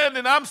merely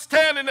standing, I'm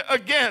standing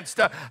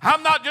against.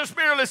 I'm not just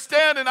merely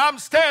standing, I'm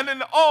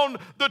standing on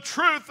the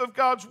truth of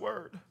God's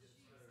word.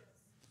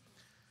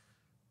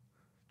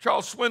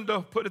 Charles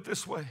Swindoll put it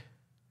this way.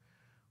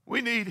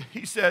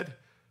 He said,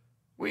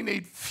 we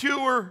need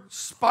fewer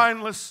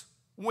spineless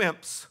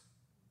wimps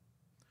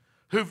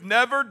who've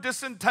never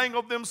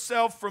disentangled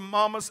themselves from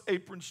mama's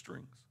apron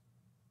strings,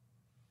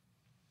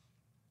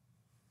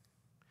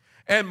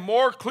 and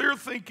more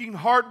clear-thinking,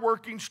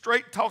 hard-working,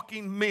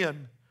 straight-talking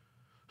men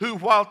who,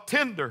 while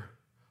tender,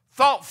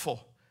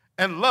 thoughtful,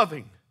 and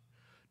loving,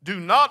 do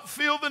not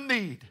feel the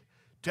need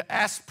to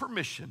ask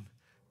permission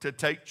to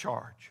take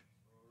charge.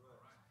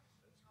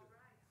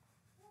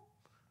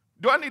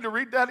 Do I need to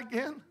read that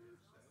again?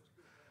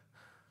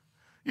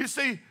 You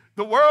see,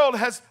 the world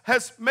has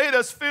made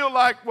us feel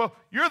like, well,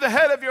 you're the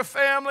head of your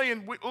family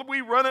and we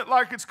run it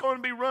like it's going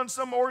to be run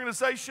some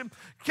organization.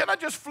 Can I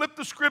just flip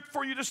the script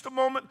for you just a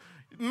moment?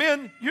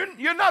 Men,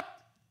 you're not,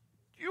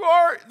 you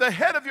are the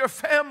head of your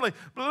family.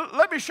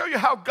 Let me show you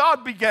how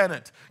God began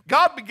it.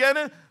 God began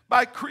it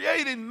by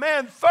creating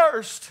man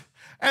first.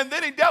 And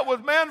then he dealt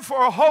with man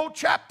for a whole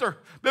chapter.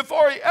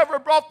 Before he ever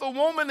brought the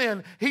woman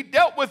in, he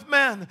dealt with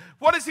man.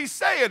 What is he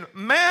saying?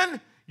 Man,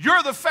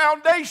 you're the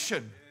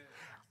foundation.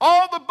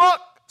 All the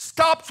book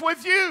stops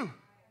with you,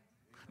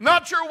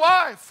 not your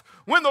wife.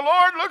 When the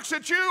Lord looks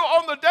at you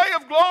on the day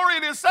of glory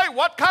and he'll say,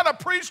 what kind of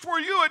priest were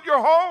you at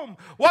your home?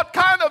 What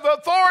kind of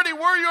authority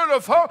were you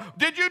at home?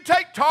 Did you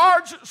take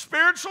charge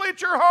spiritually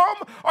at your home,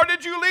 or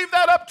did you leave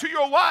that up to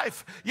your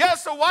wife?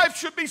 Yes, a wife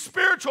should be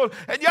spiritual,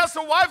 and yes,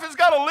 a wife has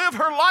got to live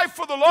her life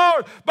for the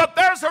Lord, but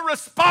there's a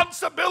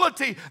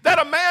responsibility that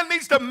a man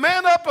needs to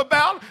man up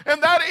about,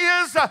 and that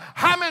is,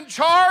 I'm in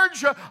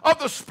charge of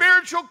the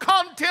spiritual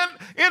content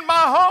in my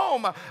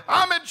home.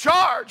 I'm in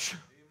charge.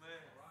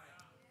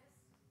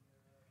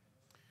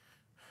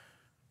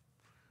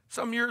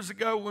 Some years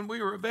ago when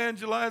we were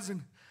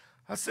evangelizing,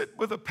 I sat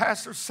with a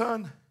pastor's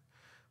son.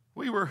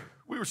 We were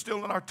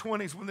still in our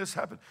 20s when this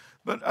happened.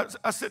 But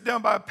I sat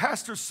down by a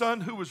pastor's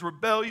son who was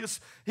rebellious.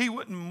 He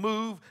wouldn't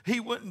move. He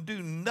wouldn't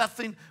do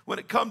nothing. When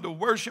it come to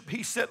worship,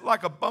 he sat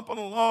like a bump on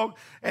a log.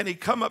 And he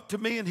come up to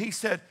me and he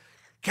said,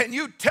 can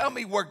you tell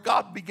me where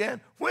God began?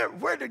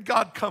 Where did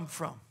God come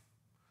from?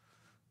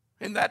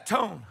 In that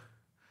tone.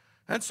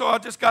 And so I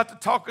just got to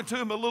talking to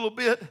him a little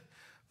bit.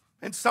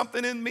 And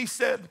something in me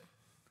said,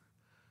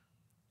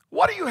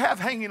 what do you have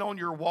hanging on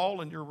your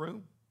wall in your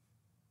room?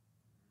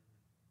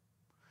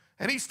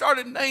 And he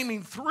started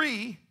naming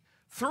three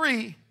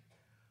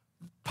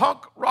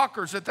punk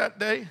rockers at that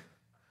day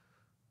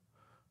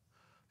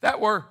that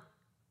were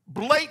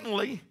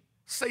blatantly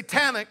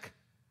satanic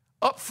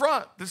up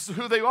front. This is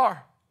who they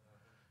are.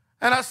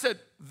 And I said,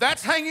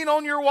 that's hanging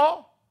on your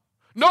wall?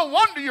 No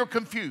wonder you're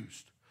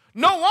confused.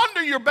 No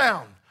wonder you're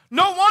bound.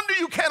 No wonder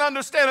you can't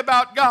understand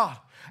about God.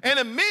 And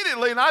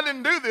immediately, and I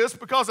didn't do this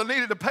because I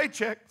needed a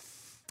paycheck,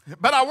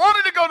 but I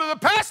wanted to go to the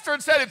pastor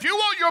and said, if you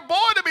want your boy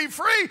to be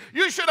free,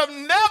 you should have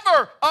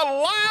never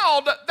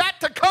allowed that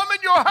to come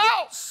in your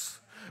house.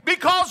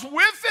 Because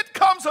with it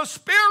comes a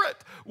spirit.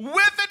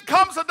 With it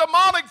comes a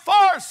demonic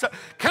force.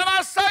 Can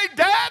I say,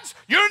 dads,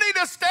 you need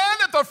to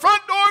stand at the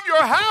front door of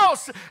your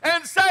house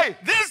and say,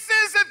 this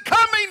isn't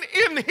coming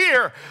in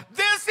here.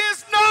 This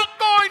is not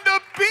going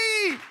to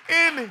be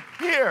in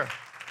here.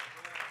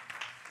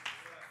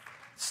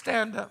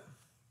 Stand up.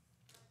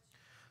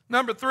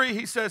 Number 3,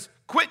 he says,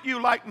 quit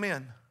you like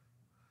men.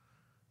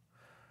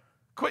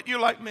 Quit you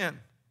like men.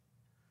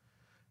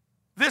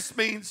 This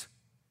means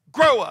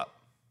grow up.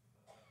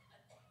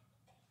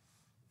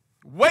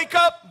 Wake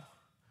up,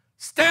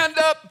 stand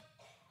up,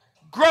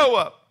 grow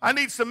up. I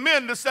need some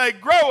men to say,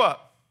 grow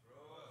up.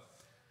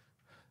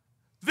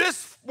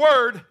 This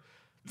word,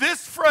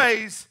 this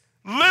phrase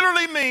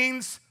literally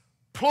means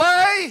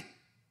play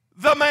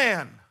the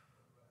man.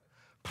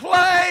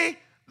 Play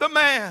the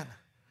man.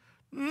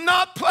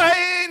 Not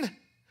playing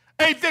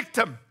a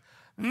victim.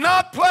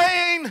 Not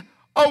playing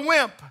a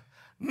wimp.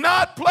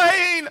 Not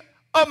playing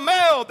a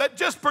male that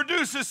just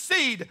produces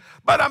seed.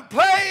 But I'm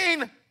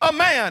playing a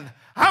man.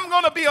 I'm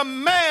going to be a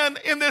man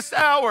in this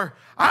hour.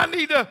 I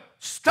need to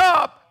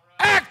stop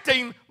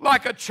acting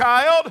like a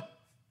child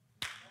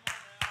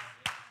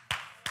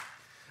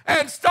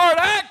and start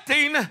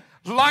acting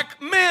like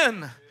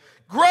men.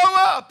 Grow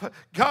up.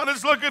 God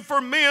is looking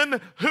for men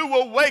who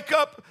will wake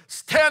up,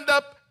 stand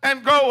up,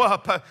 and grow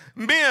up.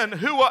 Men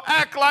who will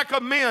act like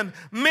a man.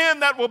 Men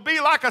that will be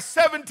like a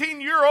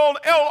 17-year-old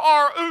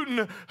L.R.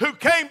 Uden who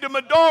came to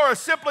Medora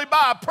simply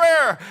by a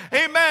prayer.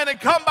 Amen. And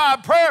come by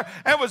a prayer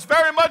and was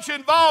very much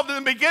involved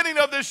in the beginning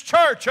of this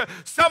church.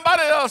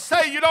 Somebody will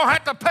say, you don't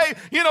have to pay.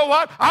 You know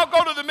what? I'll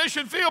go to the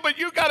mission field, but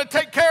you got to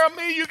take care of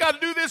me. You got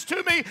to do this to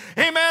me.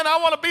 Amen. I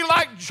want to be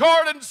like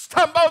Jordan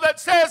Stumbo that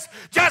says,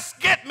 just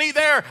get me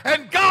there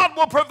and God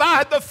will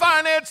provide the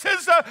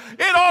finances.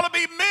 It ought to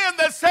be men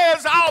that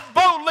says, I'll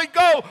boldly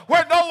go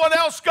where no one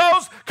else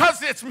goes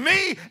because it's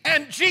me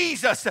and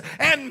Jesus.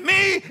 And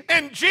me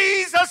and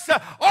Jesus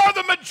are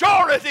the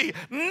majority,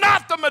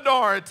 not the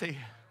minority.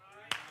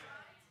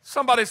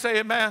 Somebody say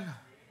amen.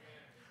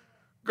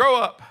 Grow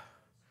up.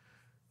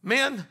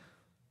 Men,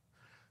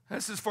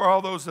 this is for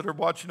all those that are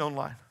watching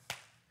online.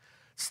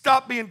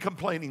 Stop being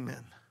complaining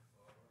men.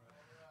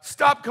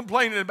 Stop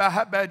complaining about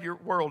how bad your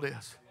world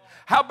is,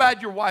 how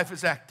bad your wife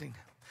is acting,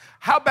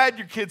 how bad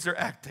your kids are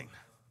acting.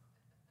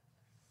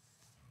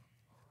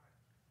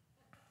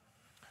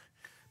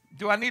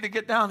 Do I need to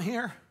get down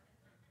here?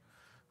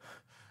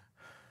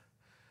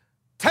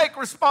 Take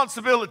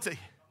responsibility.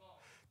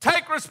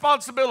 Take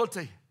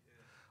responsibility.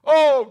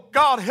 Oh,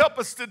 God, help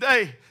us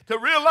today to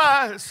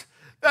realize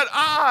that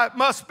I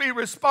must be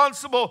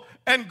responsible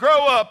and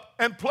grow up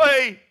and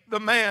play the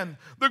man.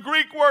 The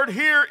Greek word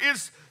here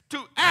is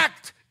to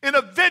act in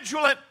a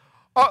vigilant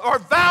or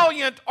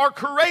valiant or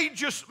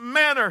courageous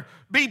manner.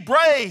 Be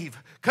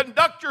brave.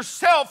 Conduct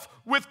yourself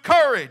with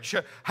courage.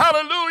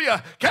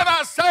 Hallelujah. Can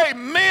I say,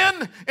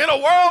 men, in a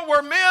world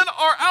where men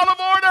are out of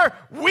order,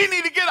 we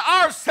need to get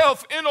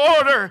ourselves in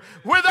order.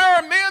 Where there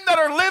are men that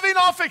are living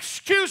off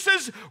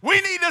excuses,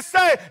 we need to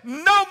say,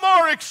 no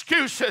more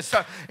excuses.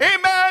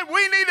 Amen.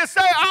 We need to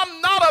say,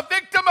 I'm not a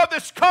victim of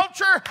this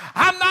culture.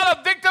 I'm not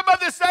a victim of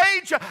this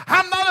age.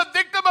 I'm not a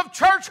victim of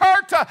church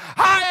hurt.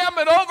 I am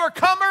an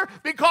overcomer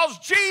because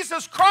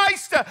Jesus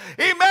Christ,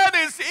 amen,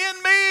 is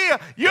in me.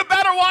 You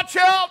better watch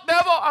out,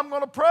 devil. I'm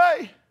going to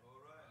pray.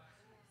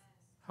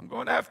 I'm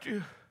going after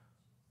you.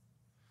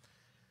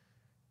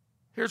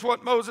 Here's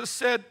what Moses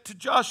said to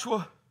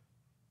Joshua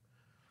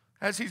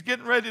as he's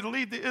getting ready to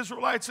lead the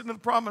Israelites into the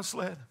promised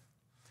land.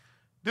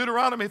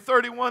 Deuteronomy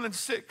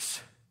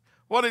 31:6.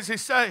 What does he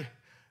say?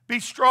 Be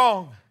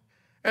strong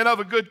and of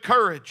a good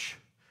courage.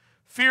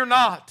 Fear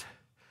not,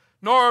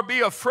 nor be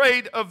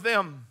afraid of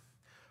them.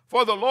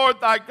 For the Lord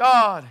thy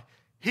God,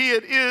 he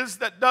it is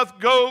that doth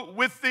go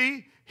with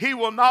thee. He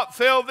will not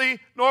fail thee,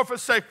 nor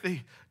forsake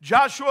thee.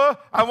 Joshua,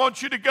 I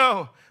want you to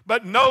go.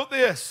 But know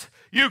this,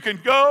 you can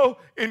go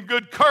in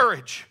good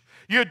courage.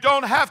 You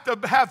don't have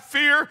to have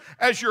fear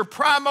as your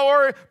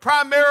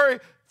primary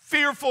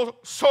fearful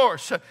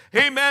source.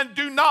 Amen.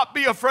 Do not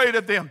be afraid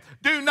of them.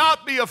 Do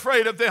not be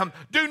afraid of them.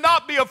 Do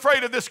not be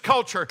afraid of this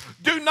culture.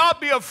 Do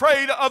not be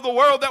afraid of the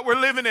world that we're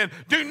living in.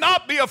 Do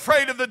not be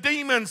afraid of the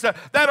demons that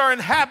are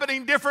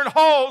inhabiting different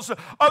halls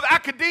of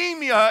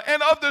academia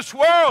and of this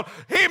world.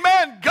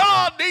 Amen.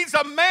 God needs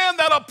a man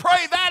that'll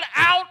pray that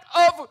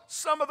out of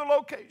some of the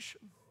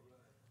location.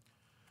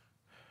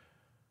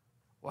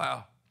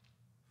 Wow.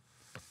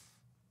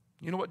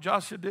 You know what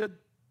Joshua did?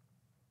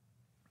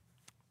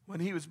 When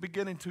he was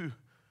beginning to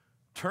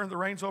turn the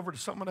reins over to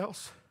someone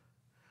else?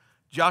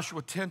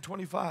 Joshua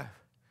 10:25.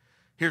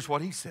 Here's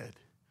what he said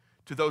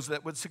to those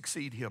that would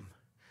succeed him.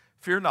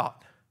 Fear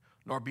not,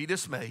 nor be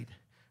dismayed.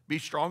 Be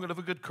strong and of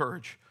a good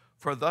courage,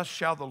 for thus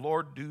shall the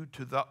Lord do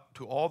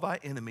to all thy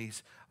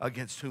enemies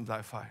against whom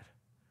thou fight.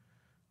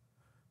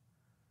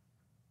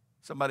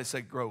 Somebody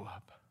say, grow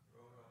up.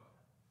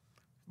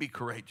 Be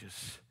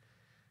courageous.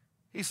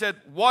 He said,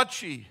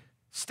 watch ye,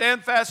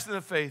 stand fast in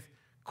the faith,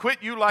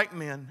 quit you like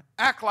men,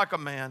 act like a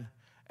man,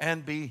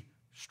 and be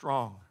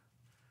strong.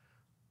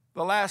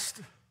 The last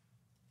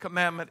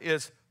commandment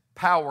is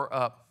power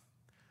up.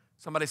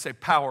 Somebody say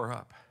power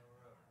up.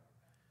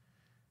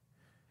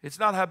 It's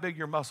not how big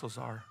your muscles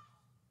are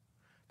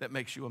that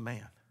makes you a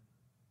man.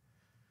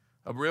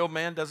 A real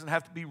man doesn't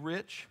have to be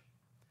rich.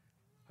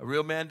 A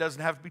real man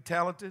doesn't have to be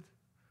talented.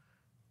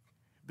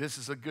 This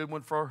is a good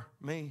one for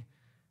me.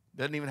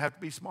 Doesn't even have to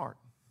be smart.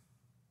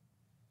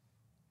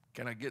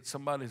 Can I get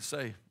somebody to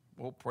say,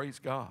 well, praise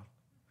God.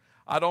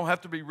 I don't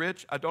have to be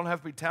rich. I don't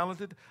have to be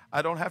talented.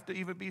 I don't have to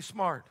even be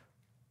smart.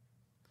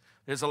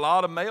 There's a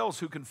lot of males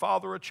who can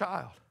father a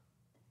child,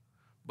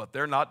 but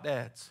they're not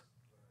dads.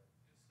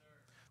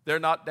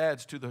 They're not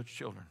dads to their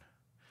children.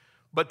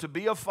 But to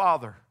be a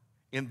father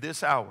in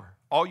this hour,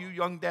 all you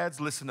young dads,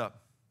 listen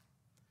up.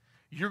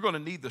 You're going to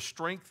need the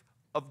strength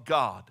of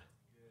God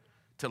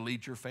to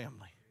lead your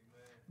family.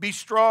 Be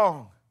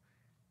strong.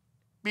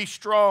 Be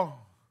strong.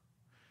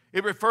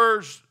 It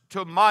refers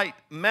to might,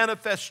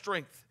 manifest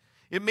strength.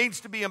 It means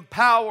to be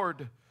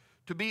empowered,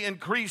 to be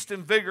increased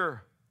in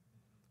vigor.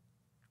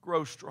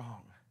 Grow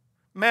strong.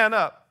 Man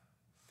up.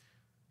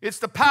 It's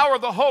the power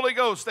of the Holy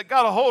Ghost that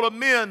got a hold of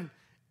men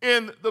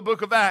in the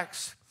book of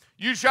Acts.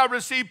 You shall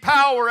receive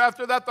power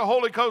after that the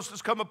Holy Ghost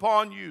has come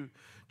upon you.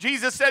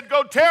 Jesus said,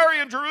 go tarry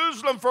in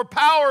Jerusalem for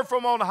power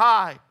from on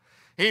high.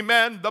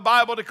 Amen. The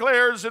Bible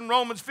declares in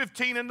Romans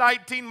 15 and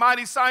 19,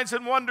 mighty signs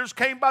and wonders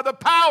came by the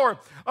power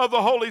of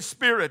the Holy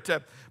Spirit.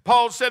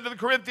 Paul said to the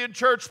Corinthian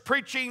church,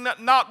 preaching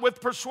not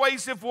with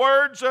persuasive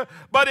words,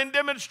 but in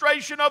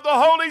demonstration of the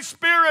Holy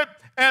Spirit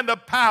and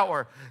of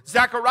power.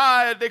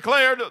 Zechariah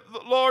declared, the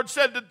Lord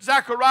said to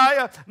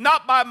Zechariah,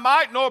 not by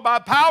might nor by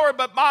power,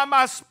 but by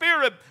my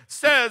Spirit,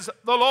 says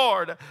the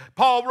Lord.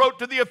 Paul wrote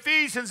to the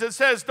Ephesians and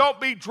says, don't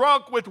be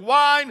drunk with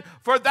wine,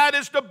 for that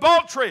is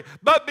debauchery,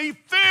 but be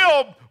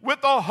filled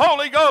with the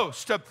Holy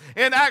Ghost.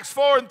 In Acts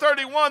 4 and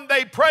 31,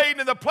 they prayed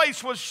and the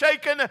place was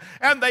shaken,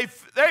 and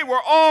they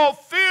were all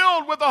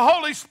filled with the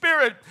Holy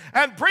Spirit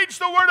and preached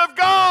the word of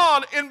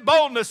God in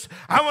boldness.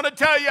 I want to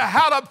tell you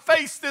how to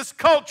face this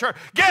culture.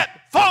 Get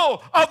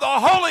full of the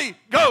Holy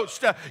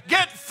Ghost.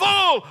 Get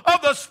full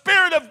of the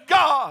Spirit of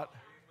God.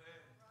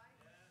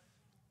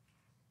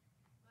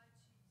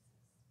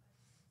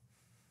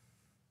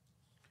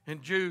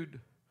 In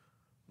Jude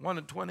 1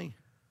 and 20,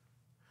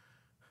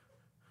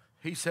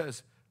 he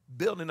says,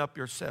 building up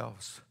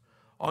yourselves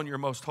on your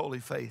most holy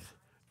faith.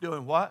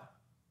 Doing what?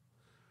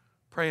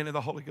 Praying in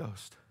the Holy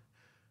Ghost.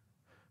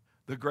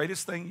 The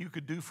greatest thing you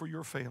could do for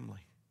your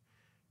family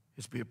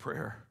is be a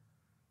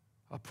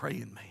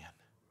praying man.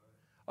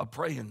 A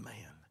praying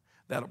man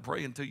that'll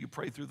pray until you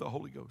pray through the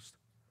Holy Ghost.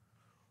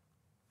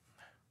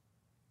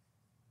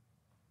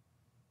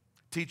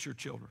 Teach your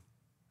children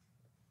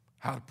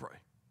how to pray.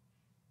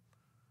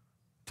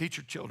 Teach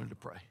your children to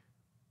pray.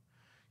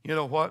 You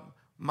know what?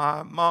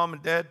 My mom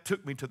and dad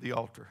took me to the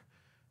altar.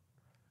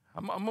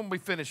 I'm going to be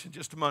finished in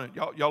just a minute.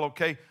 Y'all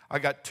okay? I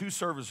got 2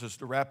 services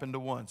to wrap into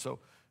one, so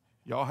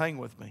y'all hang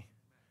with me.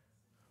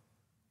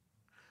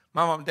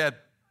 My mom and dad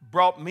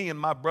brought me and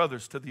my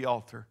brothers to the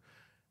altar.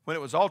 When it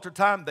was altar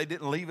time, they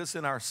didn't leave us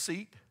in our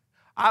seat.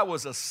 I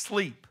was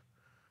asleep,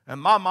 and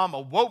my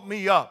mama woke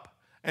me up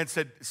and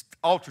said, it's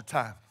altar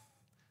time.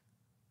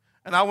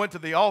 And I went to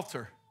the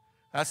altar.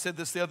 I said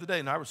this the other day,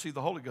 and I received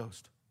the Holy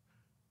Ghost.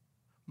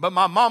 But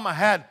my mama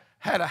had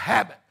a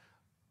habit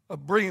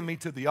of bringing me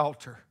to the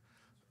altar.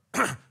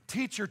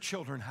 Teach your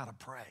children how to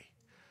pray.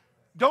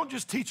 Don't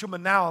just teach them a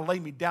now and lay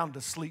me down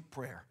to sleep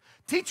prayer.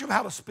 Teach them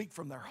how to speak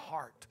from their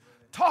heart.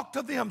 Talk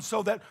to them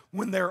so that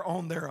when they're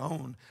on their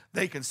own,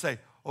 they can say,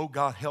 oh,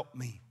 God, help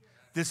me.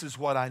 This is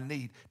what I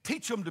need.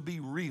 Teach them to be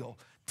real.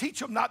 Teach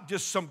them not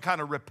just some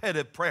kind of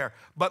repetitive prayer,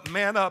 but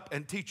man up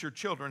and teach your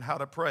children how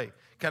to pray.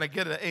 Can I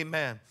get an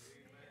amen?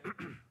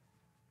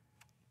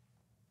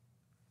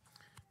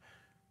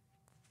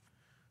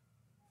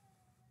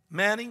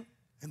 Manning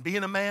and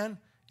being a man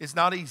is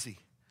not easy,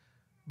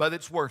 but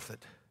it's worth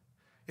it.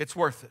 It's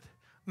worth it.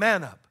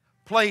 Man up.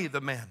 Play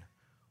the man.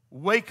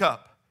 Wake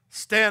up.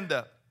 Stand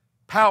up.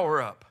 Power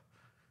up.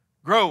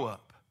 Grow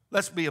up.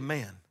 Let's be a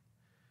man.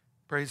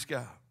 Praise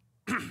God.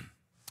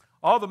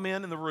 All the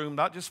men in the room,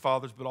 not just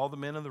fathers, but all the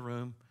men in the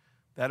room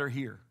that are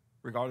here,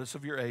 regardless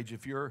of your age,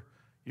 if you're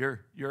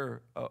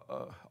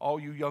all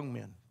you young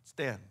men,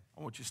 stand.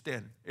 I want you to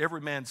stand.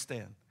 Every man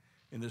stand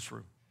in this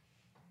room.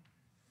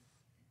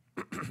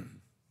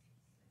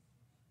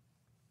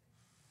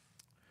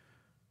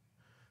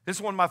 This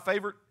is one of my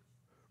favorite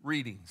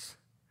readings.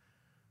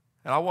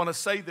 And I want to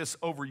say this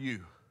over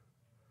you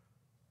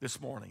this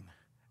morning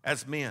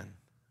as men.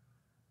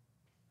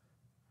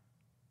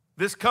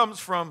 This comes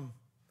from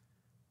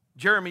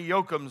Jeremy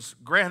Yoakum's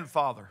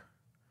grandfather.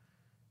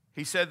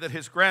 He said that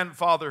his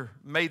grandfather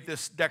made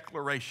this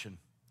declaration.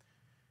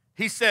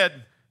 He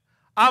said,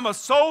 I'm a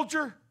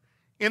soldier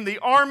in the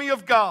army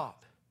of God.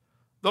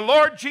 The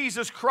Lord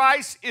Jesus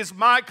Christ is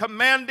my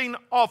commanding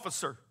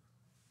officer.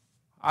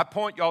 I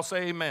point, y'all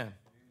say amen. Amen.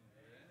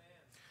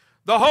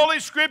 The Holy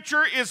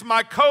Scripture is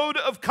my code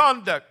of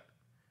conduct.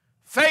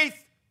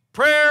 Faith,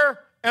 prayer,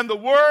 and the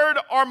Word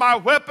are my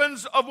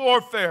weapons of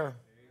warfare. Amen.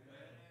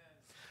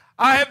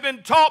 I have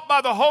been taught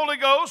by the Holy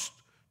Ghost,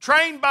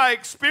 trained by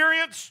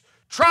experience,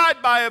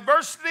 tried by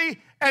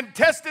adversity, and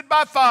tested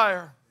by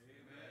fire.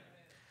 Amen.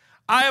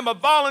 I am a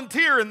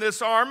volunteer in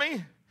this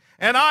army,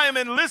 and I am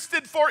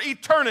enlisted for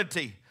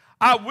eternity.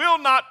 I will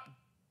not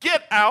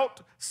get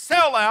out,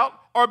 sell out,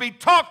 or be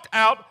talked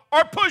out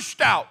or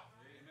pushed out.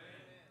 Amen.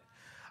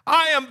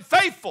 I am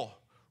faithful,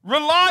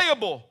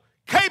 reliable,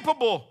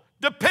 capable,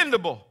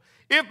 dependable.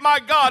 If my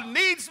God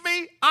needs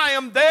me, I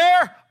am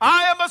there.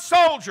 I am a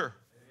soldier.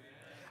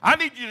 Amen. I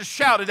need you to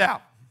shout it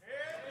out.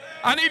 Amen.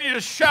 I need you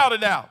to shout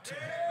it out.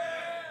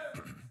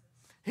 Amen.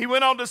 He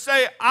went on to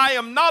say, I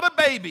am not a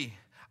baby.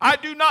 I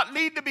do not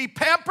need to be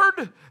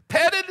pampered,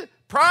 petted,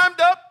 primed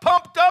up,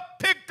 pumped up,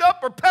 picked up,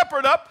 or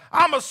peppered up.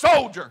 I'm a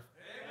soldier.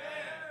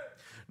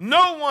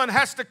 No one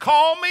has to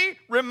call me,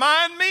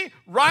 remind me,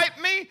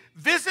 write me,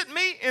 visit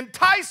me,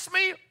 entice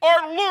me,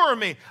 or lure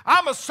me.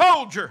 I'm a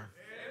soldier.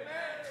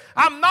 Amen.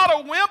 I'm not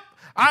a wimp.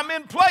 I'm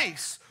in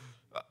place,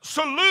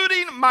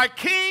 saluting my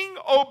king,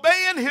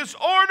 obeying his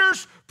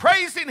orders,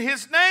 praising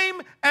his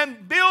name,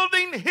 and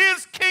building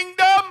his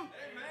kingdom. Amen.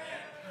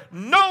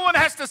 No one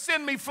has to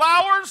send me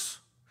flowers,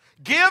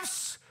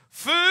 gifts,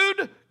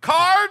 food,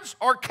 cards,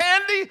 or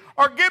candy,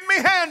 or give me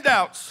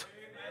handouts.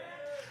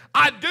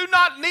 I do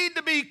not need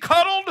to be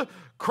cuddled,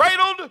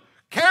 cradled,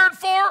 cared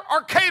for,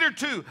 or catered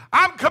to.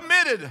 I'm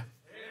committed. Amen.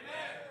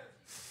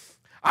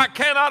 I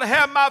cannot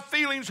have my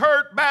feelings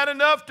hurt bad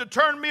enough to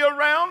turn me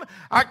around.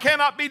 I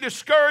cannot be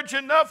discouraged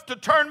enough to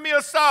turn me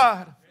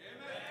aside. Amen.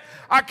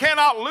 I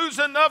cannot lose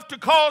enough to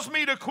cause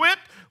me to quit.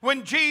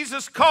 When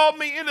Jesus called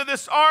me into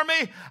this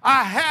army,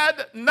 I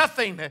had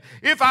nothing.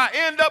 If I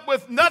end up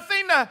with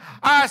nothing,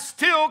 I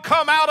still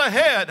come out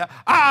ahead.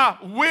 I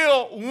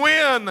will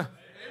win.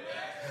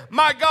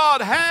 My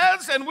God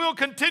has and will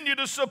continue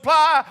to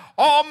supply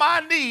all my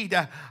need.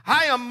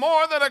 I am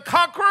more than a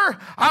conqueror.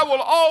 I will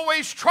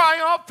always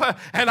triumph,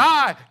 and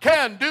I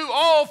can do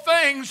all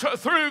things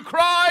through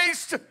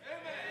Christ.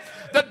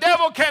 The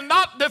devil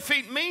cannot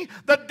defeat me.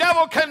 The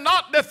devil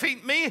cannot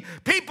defeat me.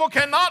 People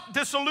cannot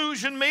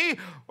disillusion me.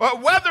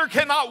 Weather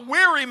cannot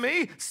weary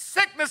me.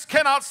 Sickness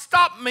cannot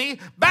stop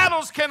me.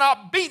 Battles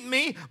cannot beat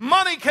me.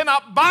 Money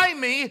cannot buy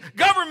me.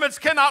 Governments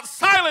cannot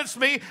silence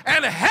me.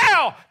 And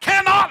hell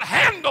cannot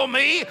handle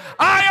me.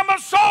 I am a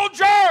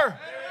soldier.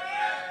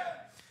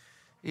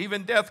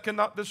 Even death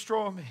cannot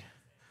destroy me.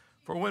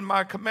 For when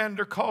my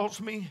commander calls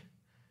me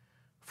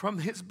from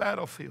his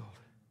battlefield,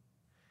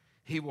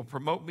 he will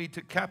promote me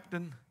to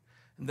captain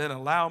and then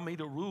allow me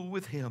to rule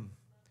with him.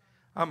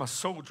 I'm a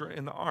soldier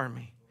in the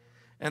army,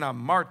 and I'm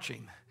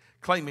marching,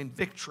 claiming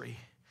victory,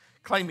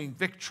 claiming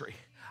victory.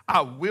 I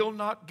will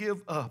not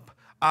give up.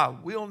 I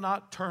will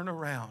not turn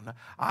around.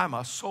 I'm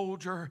a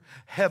soldier,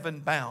 heaven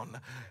bound.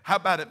 How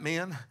about it,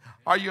 men?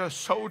 Are you a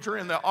soldier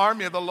in the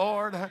army of the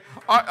Lord?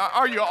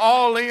 Are you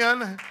all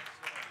in?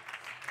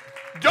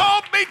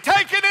 Don't be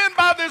taken in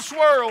by this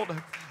world.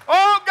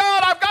 Oh,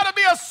 God, I've got to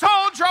be a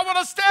soldier. I want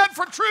to stand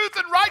for truth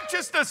and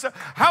righteousness.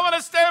 I want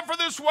to stand for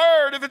this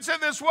word. If it's in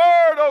this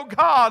word, oh,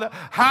 God,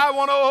 I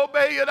want to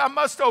obey it. I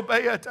must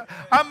obey it.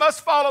 I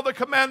must follow the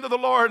command of the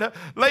Lord.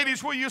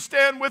 Ladies, will you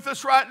stand with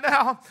us right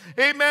now?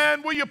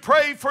 Amen. Will you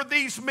pray for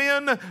these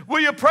men?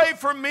 Will you pray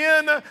for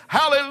men?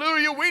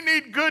 Hallelujah. We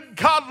need good,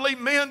 godly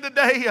men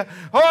today.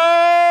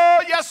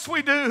 Oh, yes,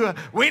 we do.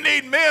 We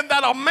need men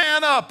that'll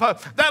man up,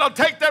 that'll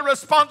take their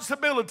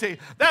responsibility,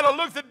 that'll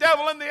look the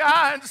devil in the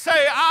eye and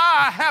say,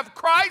 I have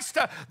Christ,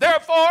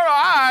 therefore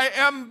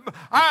I'm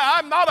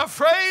not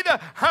afraid.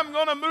 I'm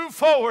going to move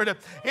forward.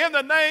 In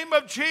the name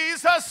of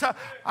Jesus,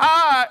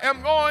 I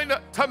am going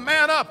to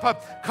man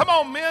up. Come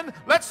on, men,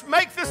 let's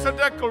make this a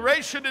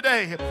declaration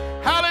today.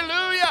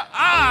 Hallelujah.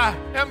 I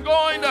am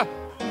going to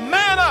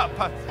man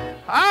up.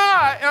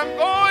 I am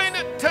going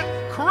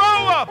to grow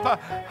up.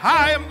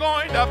 I am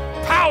going to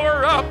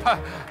power up.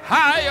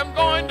 I am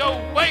going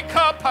to wake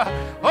up.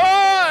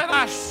 Oh, and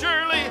I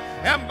surely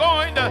am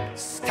going to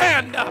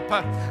stand up.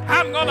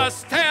 I'm going to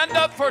stand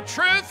up for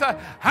truth.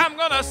 I'm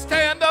going to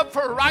stand up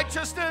for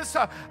righteousness.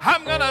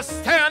 I'm going to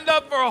stand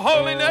up for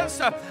holiness.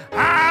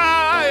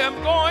 I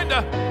am going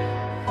to...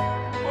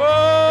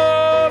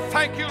 Oh,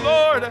 thank you,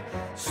 Lord.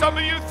 Some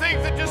of you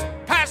think that just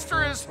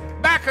pastor is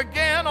back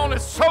again on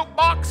his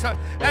soapbox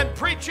and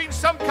preaching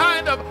some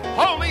kind of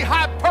holy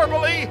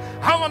hyperbole.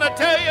 I want to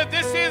tell you,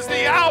 this is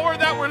the hour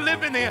that we're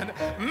living in.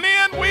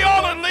 Men, we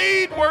ought to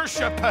lead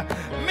worship.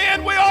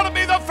 Men, we ought to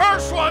be the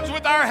first ones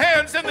with our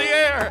hands in the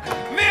air.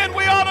 Men,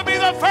 we ought to be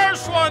the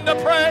first one to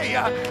pray.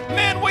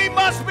 Men, we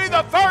must be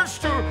the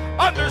first to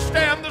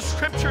understand the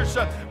scriptures.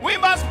 We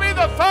must be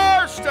the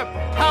first.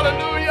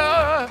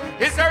 Hallelujah.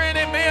 Is there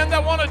any men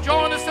that want to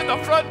join us in the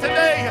front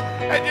today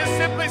and just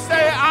simply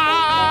say,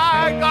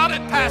 I got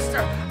it,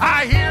 Pastor.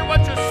 I hear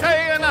what you're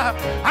saying.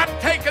 I'm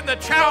taking the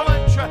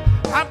challenge.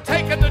 I'm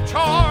taking the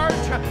charge.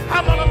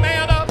 I'm going to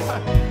man up.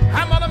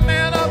 I'm going to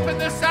man up in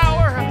this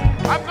hour.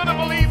 I'm going to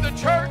believe the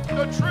church,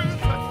 the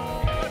truth. In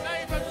the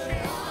name of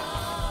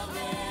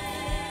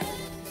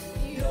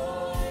Jesus.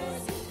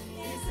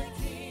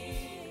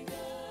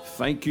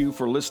 Thank you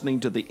for listening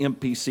to the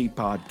MPC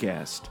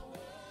podcast.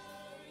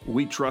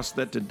 We trust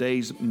that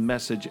today's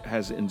message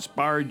has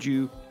inspired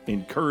you,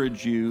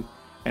 encouraged you,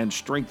 and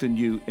strengthened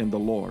you in the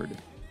Lord.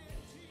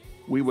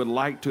 We would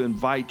like to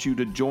invite you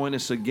to join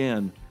us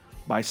again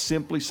by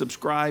simply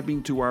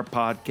subscribing to our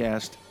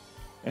podcast,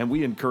 and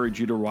we encourage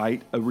you to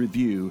write a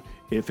review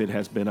if it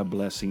has been a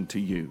blessing to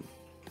you.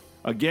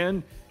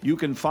 Again, you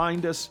can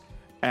find us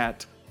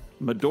at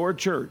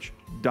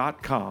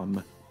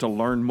medorachurch.com to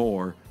learn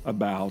more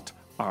about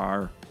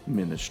our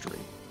ministry.